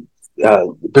Boomer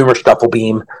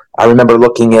Stufflebeam. I remember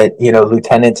looking at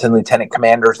lieutenants and lieutenant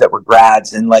commanders that were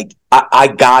grads, and like I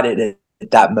got it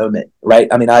at that moment, right?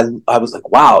 I mean, I was like,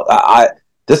 wow,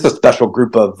 this is a special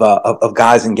group of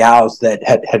guys and gals that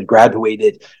had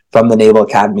graduated from the Naval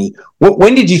Academy.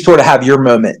 When did you sort of have your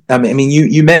moment? I mean,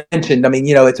 you mentioned,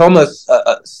 it's almost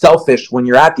selfish when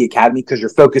you're at the Academy because you're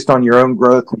focused on your own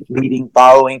growth, leading,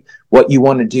 following what you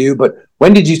want to do. But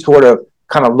when did you sort of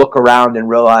kind of look around and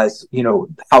realize,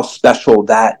 how special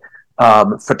that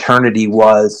fraternity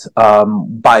was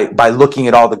by looking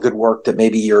at all the good work that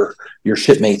maybe your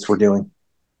shipmates were doing?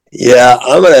 Yeah,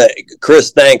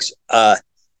 Chris, thanks. I'm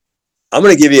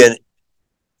going to give you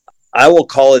I will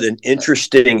call it an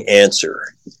interesting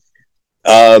answer.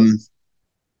 I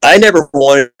never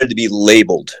wanted to be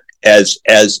labeled as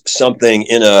something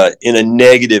in a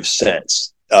negative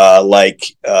sense,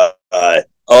 like,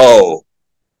 oh,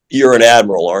 you're an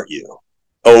admiral, aren't you?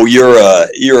 Oh,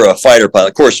 you're a fighter pilot.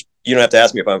 Of course, you don't have to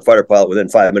ask me if I'm a fighter pilot. Within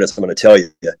 5 minutes, I'm going to tell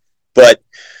you. But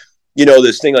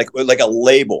this thing like a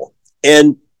label,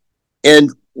 and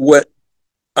what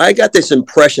I got this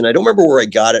impression, I don't remember where I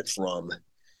got it from,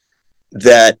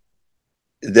 that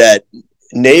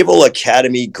Naval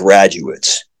Academy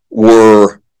graduates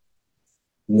could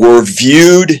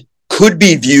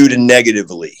be viewed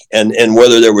negatively, and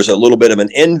whether there was a little bit of an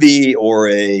envy or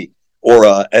an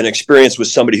experience with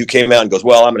somebody who came out and goes,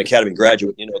 well, I'm an Academy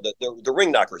graduate, the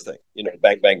ring knocker thing,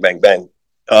 bang, bang, bang, bang.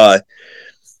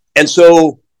 And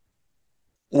so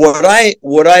what I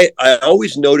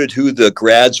always noted who the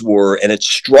grads were, and it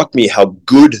struck me how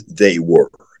good they were.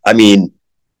 I mean,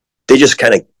 they just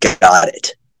kind of got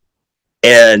it.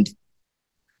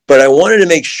 But I wanted to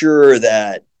make sure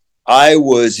that I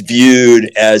was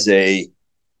viewed as a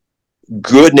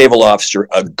good naval officer,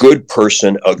 a good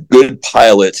person, a good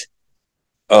pilot,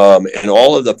 and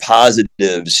all of the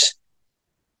positives.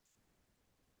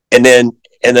 And then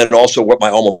also what my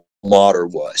alma mater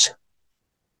was.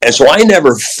 And so I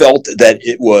never felt that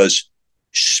it was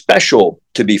special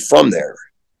to be from there.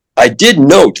 I did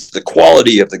note the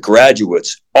quality of the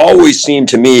graduates always seemed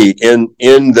to me in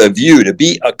the view to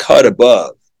be a cut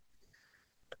above.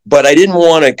 But I didn't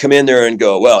want to come in there and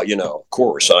go, well, of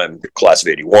course, I'm class of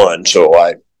 81, so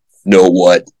I know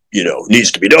what,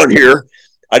 needs to be done here.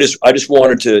 I just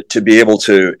wanted to be able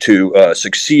to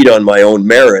succeed on my own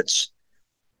merits,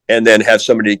 and then have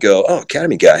somebody go, oh,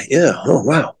 Academy guy. Yeah. Oh,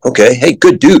 wow. Okay. Hey,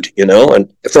 good dude,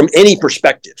 and from any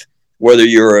perspective, whether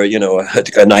you're a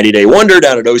 90-day wonder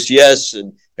down at OCS.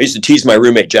 And I used to tease my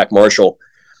roommate, Jack Marshall,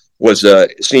 was a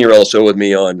senior LSO with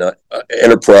me on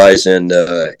Enterprise and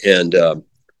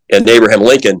Abraham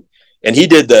Lincoln. And he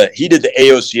did the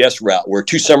AOCS route where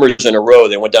 2 summers in a row,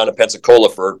 they went down to Pensacola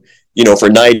for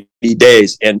 90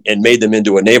 days and made them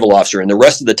into a naval officer. And the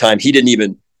rest of the time he didn't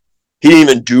even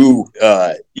do,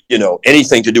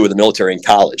 anything to do with the military in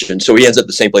college. And so he ends up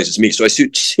the same place as me. So I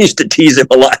used to tease him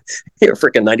a lot. You're a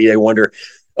freaking 90-day wonder.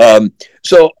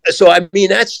 So I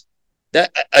mean, that,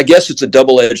 I guess it's a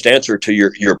double-edged answer to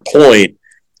your point.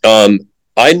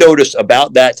 I noticed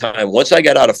about that time, once I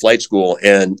got out of flight school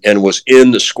and was in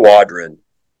the squadron,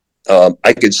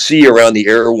 I could see around the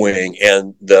air wing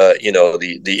and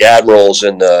the admirals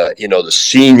and the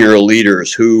senior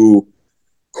leaders who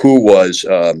was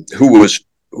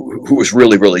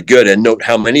really, really good, and note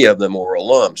how many of them were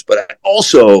alums. But I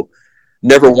also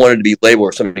never wanted to be labeled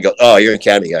or somebody go, oh, you're an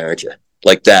Academy guy, aren't you?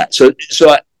 Like that. So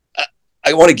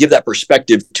I want to give that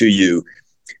perspective to you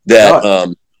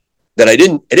that that I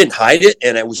didn't hide it,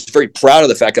 and I was very proud of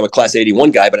the fact I'm a class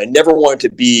 81 guy, but I never wanted to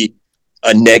be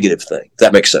a negative thing. If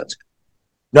that makes sense.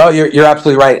 No, you're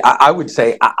absolutely right. I would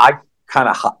say I kind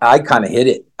of hit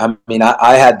it. I mean,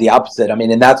 I had the opposite. I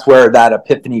mean, and that's where that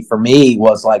epiphany for me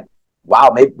was like,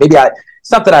 wow, maybe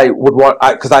it's not that I would want,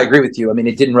 because I agree with you. I mean,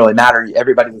 it didn't really matter.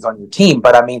 Everybody was on your team,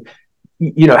 but I mean,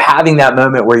 having that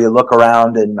moment where you look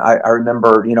around, and I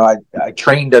remember, I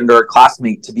trained under a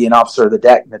classmate to be an officer of the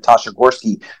deck, Natasha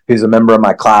Gorski, who's a member of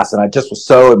my class. And I just was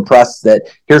so impressed that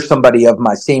here's somebody of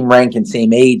my same rank and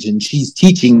same age, and she's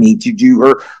teaching me to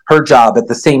do her job at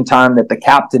the same time that the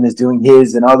captain is doing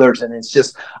his and others. And it's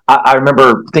just, I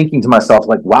remember thinking to myself,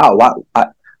 like, wow,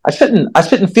 I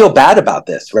shouldn't feel bad about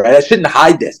this, right? I shouldn't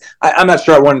hide this. I'm not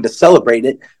sure I wanted to celebrate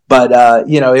it, but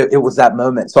it was that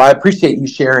moment. So I appreciate you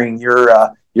sharing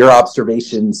your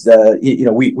observations.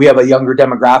 We have a younger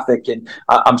demographic, and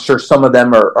I'm sure some of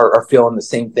them are feeling the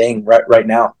same thing right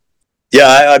now. Yeah,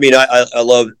 I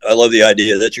love the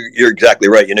idea that you're exactly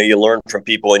right. You learn from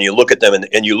people, and you look at them,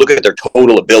 and you look at their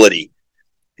total ability.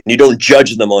 And you don't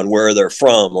judge them on where they're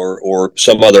from or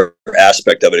some other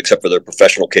aspect of it, except for their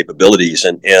professional capabilities.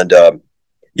 And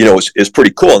it's pretty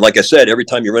cool. And like I said, every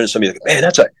time you run into somebody, like, man,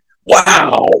 that's a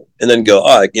wow. And then go,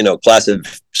 class of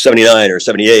 79 or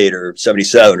 78 or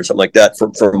 77 or something like that.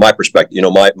 From my perspective,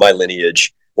 my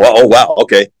lineage. Well, oh, wow.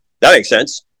 Okay. That makes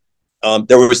sense.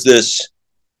 There was this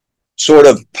sort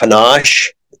of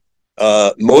panache.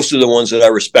 Most of the ones that I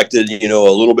respected, a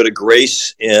little bit of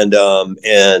grace and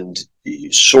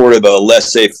sort of a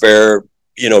laissez-faire,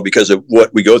 because of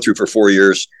what we go through for 4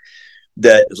 years.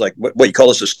 That is like, what you call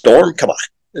this a storm? Come on,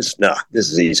 this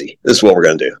is easy. This is what we're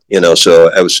going to do.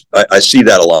 So I see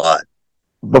that a lot.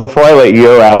 Before I let you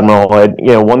go, Admiral,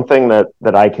 one thing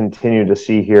that I continue to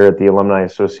see here at the Alumni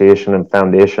Association and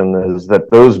Foundation is that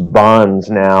those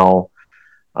bonds now,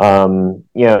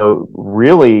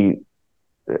 really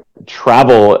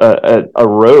travel a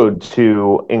road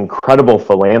to incredible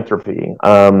philanthropy.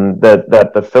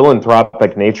 That the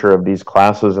philanthropic nature of these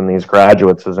classes and these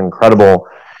graduates is incredible.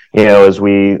 As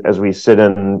we sit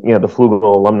in the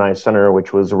Flugel Alumni Center,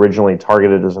 which was originally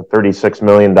targeted as a $36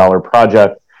 million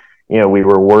project, we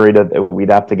were worried that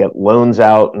we'd have to get loans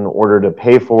out in order to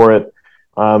pay for it.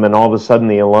 And all of a sudden,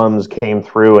 the alums came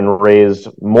through and raised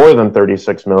more than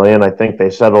 36 million. I think they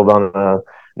settled on a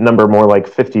number more like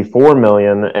 54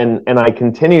 million. And I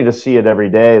continue to see it every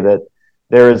day that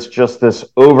there is just this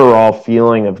overall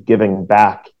feeling of giving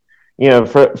back.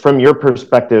 From your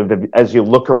perspective, as you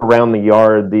look around the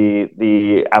yard,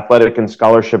 the athletic and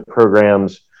scholarship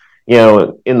programs,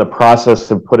 in the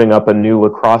process of putting up a new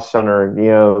lacrosse center,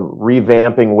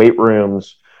 revamping weight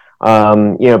rooms,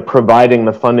 providing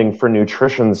the funding for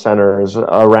nutrition centers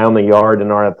around the yard in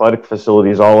our athletic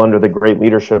facilities, all under the great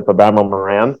leadership of Admiral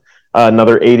Moran,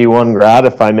 another 81 grad,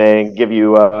 if I may give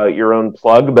you your own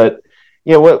plug. But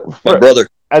my brother,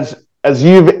 as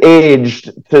you've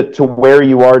aged to where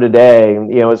you are today,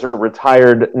 as a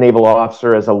retired naval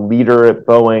officer, as a leader at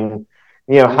Boeing,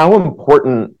 how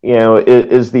important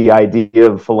is the idea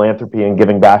of philanthropy and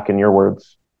giving back, in your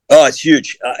words? Oh, it's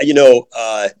huge.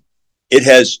 It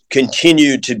has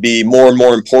continued to be more and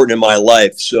more important in my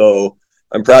life. So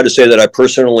I'm proud to say that I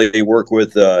personally work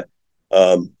with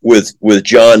John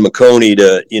McConey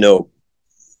to,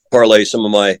 parlay some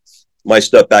of my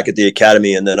stuff back at the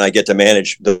Academy, and then I get to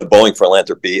manage the Boeing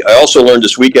philanthropy. I also learned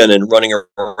this weekend in running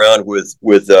around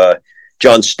with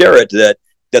John Sterrett that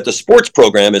the sports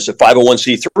program is a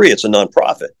 501c3. It's a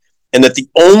nonprofit, and that the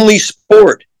only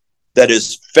sport that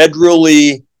is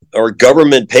federally or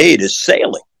government paid is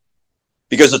sailing,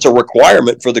 because it's a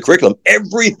requirement for the curriculum.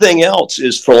 Everything else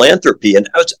is philanthropy, and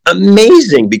it's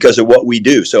amazing because of what we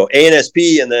do. So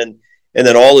ANSP, and then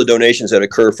all the donations that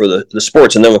occur for the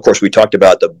sports, and then of course we talked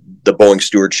about the Boeing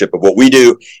stewardship of what we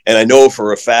do. And I know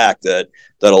for a fact that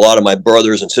a lot of my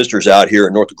brothers and sisters out here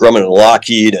in Northrop Grumman and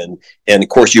Lockheed and of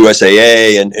course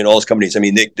USAA and all those companies,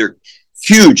 they're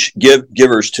huge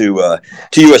givers to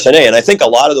USNA, and I think a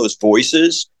lot of those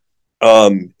voices.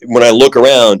 When I look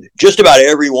around, just about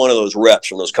every one of those reps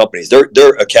from those companies,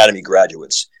 they're Academy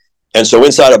graduates. And so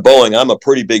inside of Boeing, I'm a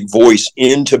pretty big voice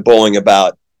into Boeing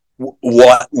about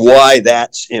why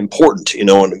that's important,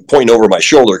 and pointing over my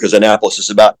shoulder, because Annapolis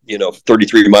is about,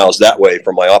 33 miles that way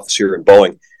from my office here in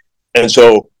Boeing. And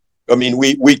so,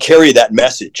 we carry that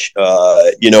message,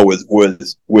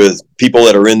 with people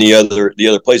that are in the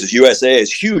other places. USA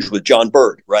is huge with John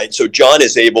Bird, right? So John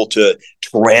is able to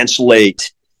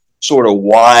translate sort of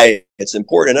why it's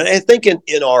important. And I think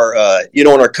in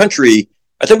our country,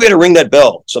 I think we got to ring that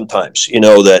bell sometimes,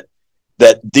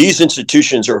 that these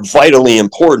institutions are vitally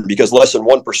important, because less than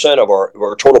 1% of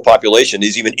our total population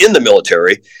is even in the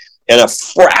military, and a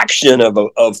fraction of a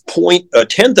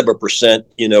tenth of a percent,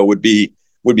 would be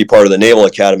part of the Naval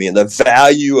Academy. And the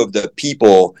value of the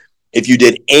people, if you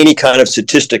did any kind of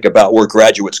statistic about where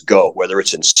graduates go, whether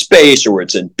it's in space or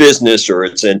it's in business or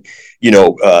it's in,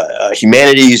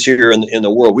 humanities here in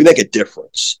the world, we make a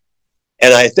difference.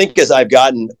 And I think as I've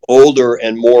gotten older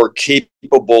and more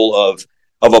capable of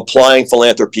applying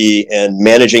philanthropy and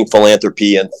managing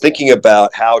philanthropy and thinking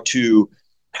about how to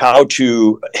help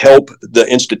the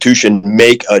institution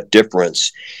make a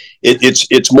difference,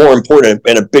 it's more important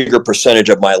and a bigger percentage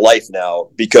of my life now,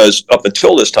 because up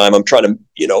until this time I'm trying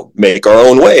to make our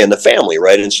own way in the family,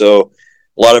 right? And so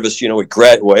a lot of us,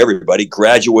 everybody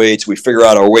graduates, we figure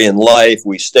out our way in life,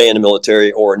 we stay in the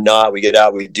military or not, we get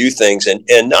out, we do things,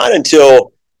 and not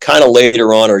until kind of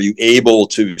later on are you able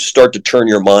to start to turn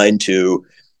your mind to,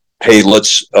 hey,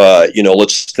 let's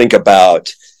think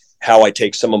about how I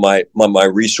take some of my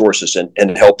resources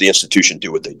and help the institution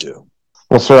do what they do.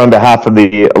 Well, sir, on behalf of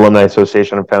the Alumni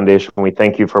Association and Foundation, we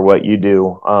thank you for what you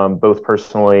do, both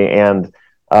personally and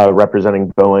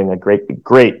representing Boeing, a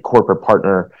great corporate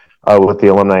partner with the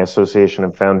Alumni Association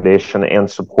and Foundation and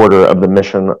supporter of the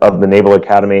mission of the Naval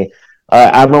Academy.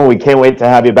 Admiral, we can't wait to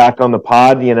have you back on the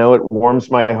pod. It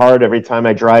warms my heart every time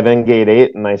I drive in Gate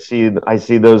 8 and I see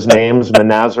those names,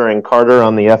 Manazir and Carter,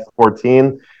 on the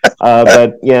F-14.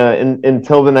 But yeah,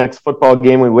 until the next football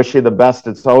game, we wish you the best.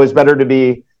 It's always better to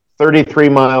be 33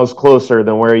 miles closer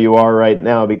than where you are right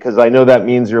now, because I know that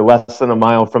means you're less than a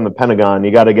mile from the Pentagon.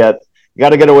 You got to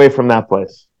get away from that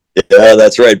place. Yeah,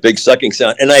 that's right. Big sucking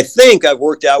sound. And I think I've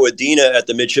worked out with Dina at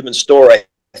the Midshipman Store. I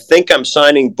think I'm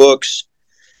signing books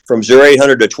from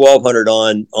 0800 to 1200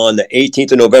 on the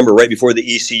 18th of November, right before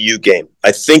the ECU game.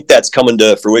 I think that's coming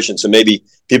to fruition. So maybe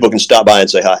people can stop by and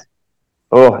say hi.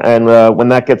 Oh, and when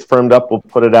that gets firmed up, we'll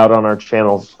put it out on our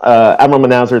channels. Admiral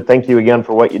Manazir, thank you again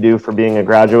for what you do, for being a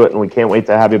graduate, and we can't wait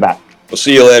to have you back. We'll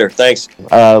see you later. Thanks.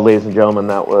 Ladies and gentlemen,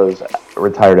 that was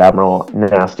retired Admiral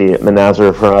Nasty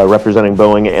Manazir for representing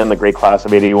Boeing and the great class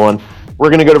of 81. We're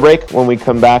going to go to break. When we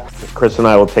come back, Chris and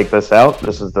I will take this out.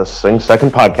 This is the Sing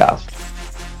Second podcast.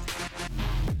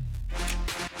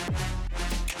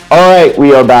 All right,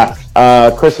 we are back.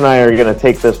 Chris and I are going to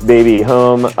take this baby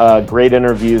home. Great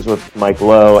interviews with Mike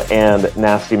Lowe and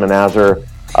Nasty Manazir,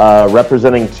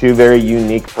 representing two very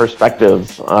unique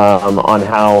perspectives on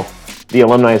how the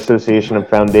Alumni Association and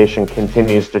Foundation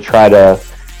continues to try to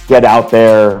get out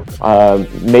there,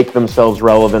 make themselves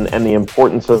relevant, and the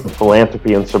importance of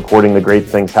philanthropy and supporting the great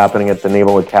things happening at the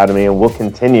Naval Academy. And we'll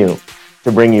continue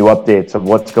to bring you updates of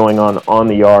what's going on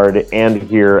the yard and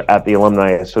here at the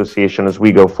Alumni Association as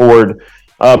we go forward.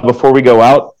 Before we go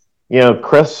out,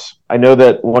 Chris, I know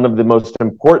that one of the most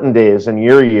important days in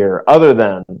your year, other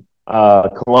than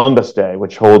Columbus Day,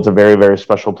 which holds a very, very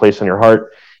special place in your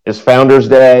heart, is Founders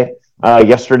Day.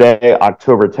 Yesterday,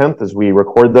 October 10th, as we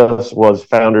record this, was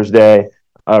Founders Day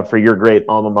for your great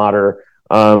alma mater.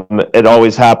 It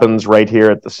always happens right here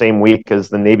at the same week as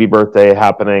the Navy birthday,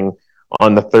 happening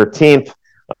on the 13th,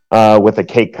 with a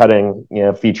cake cutting,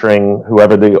 featuring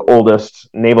whoever the oldest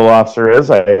naval officer is.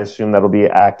 I assume that'll be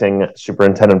Acting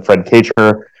Superintendent Fred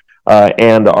Kacher,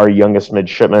 and our youngest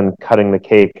midshipman cutting the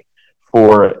cake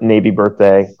for Navy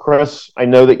birthday. Chris, I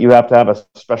know that you have to have a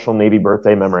special Navy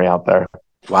birthday memory out there.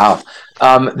 Wow.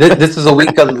 This is a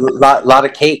week of lot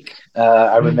of cake.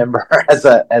 I remember as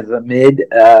a mid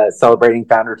celebrating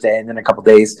Founders Day, and then a couple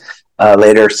days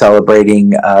later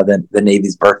celebrating the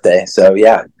Navy's birthday. So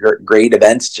yeah, great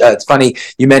events. It's funny,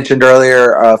 you mentioned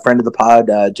earlier a friend of the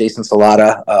pod, Jason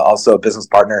Salata, also a business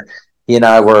partner. He and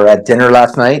I were at dinner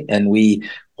last night, and we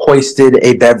hoisted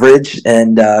a beverage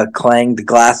and clanged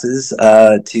glasses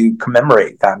to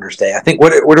commemorate Founders Day. I think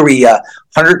what are we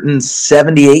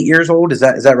 178 years old? Is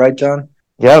that right, John?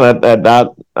 Yeah,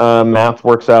 that math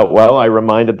works out well. I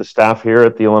reminded the staff here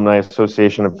at the Alumni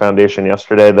Association and Foundation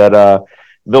yesterday that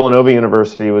Villanova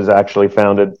University was actually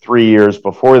founded 3 years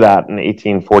before that, in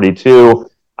 1842.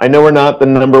 I know we're not the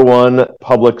number one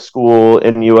public school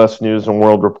in U.S. News and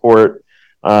World Report,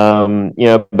 but Sam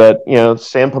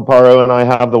Paparo and I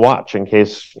have the watch in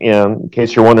case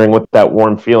you're wondering what that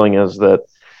warm feeling is that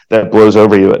blows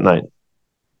over you at night.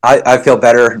 I feel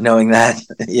better knowing that.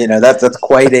 That's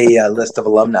quite a list of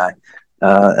alumni,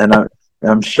 and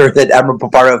I'm sure that Admiral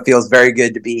Paparo feels very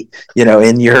good to be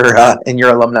in your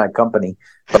alumni company.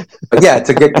 But yeah,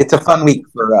 it's a fun week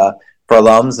for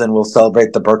alums, and we'll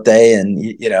celebrate the birthday.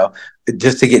 And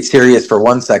just to get serious for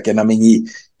 1 second, I mean,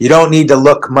 you don't need to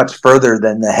look much further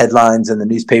than the headlines in the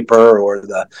newspaper or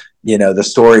the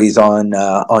stories on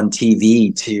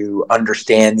TV to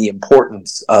understand the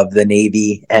importance of the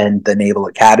Navy and the Naval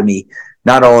Academy,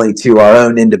 not only to our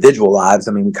own individual lives.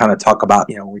 I mean, we kind of talk about,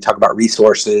 we talk about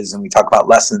resources and we talk about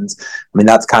lessons. I mean,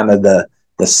 that's kind of the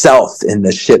self in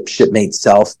the shipmate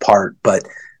self part, but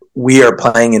we are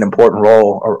playing an important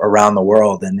role around the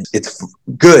world. And it's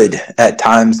good at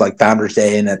times like Founders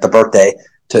Day and at the birthday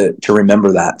to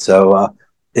remember that. So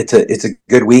it's a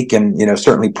good week, and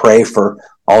certainly pray for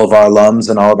all of our alums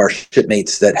and all of our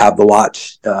shipmates that have the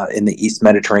watch in the East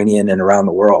Mediterranean and around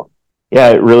the world.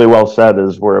 Yeah, really well said.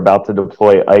 As we're about to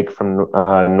deploy Ike from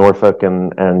Norfolk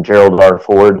and Gerald R.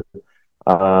 Ford,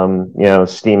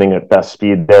 steaming at best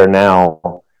speed there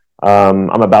now. I'm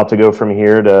about to go from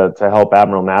here to help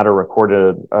Admiral Natter record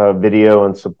a video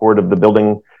in support of the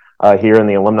building here in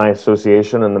the Alumni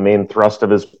Association. And the main thrust of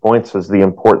his points is the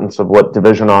importance of what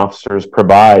division officers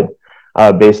provide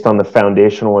based on the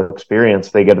foundational experience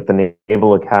they get at the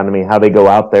Naval Academy, how they go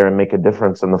out there and make a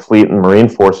difference in the fleet and Marine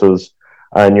forces.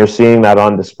 And you're seeing that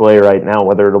on display right now,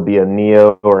 whether it'll be a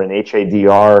NEO or an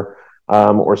HADR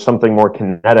or something more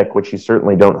kinetic, which you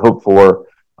certainly don't hope for.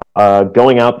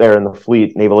 Going out there in the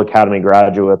fleet, Naval Academy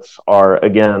graduates are,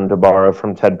 again, to borrow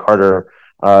from Ted Carter,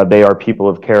 they are people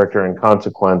of character and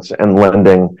consequence and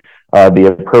lending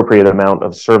the appropriate amount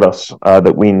of service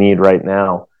that we need right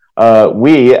now.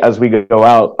 We, as we go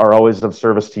out, are always of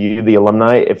service to you, the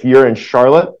alumni. If you're in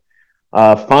Charlotte,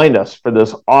 find us for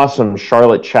this awesome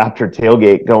Charlotte chapter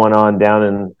tailgate going on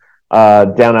down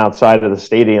outside of the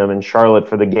stadium in Charlotte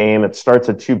for the game. It starts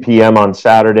at 2 p.m. on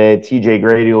Saturday. TJ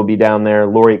Grady will be down there.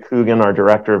 Lori Coogan, our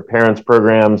director of parents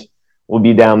programs, will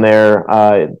be down there,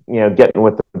 getting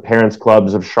with the parents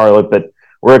clubs of Charlotte. But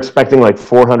we're expecting like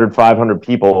 400, 500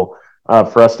 people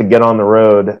for us to get on the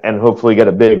road and hopefully get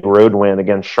a big road win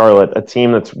against Charlotte, a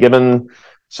team that's given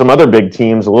some other big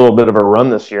teams a little bit of a run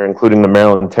this year, including the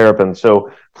Maryland Terrapins. So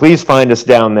please find us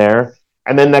down there.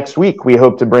 And then next week, we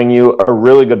hope to bring you a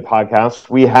really good podcast.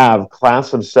 We have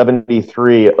Class of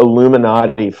 73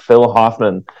 Illuminati Phil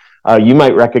Hoffman. You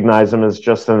might recognize him as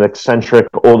just an eccentric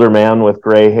older man with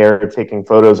gray hair taking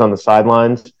photos on the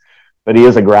sidelines, but he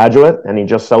is a graduate and he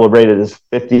just celebrated his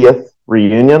 50th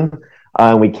reunion.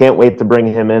 We can't wait to bring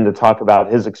him in to talk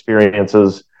about his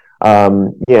experiences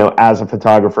as a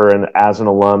photographer and as an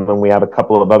alum. And we have a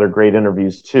couple of other great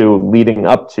interviews too, leading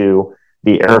up to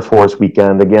the Air Force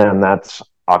weekend. Again, that's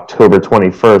October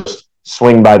 21st.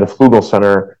 Swing by the Flugel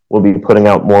Center. We'll be putting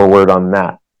out more word on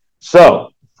that. So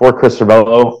for Chris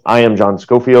Cervello, I am John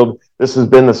Schofield. This has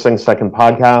been the Sing Second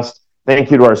podcast.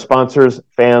 Thank you to our sponsors,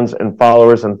 fans, and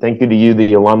followers. And thank you to you,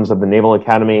 the alums of the Naval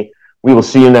Academy. We will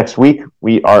see you next week.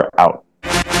 We are out.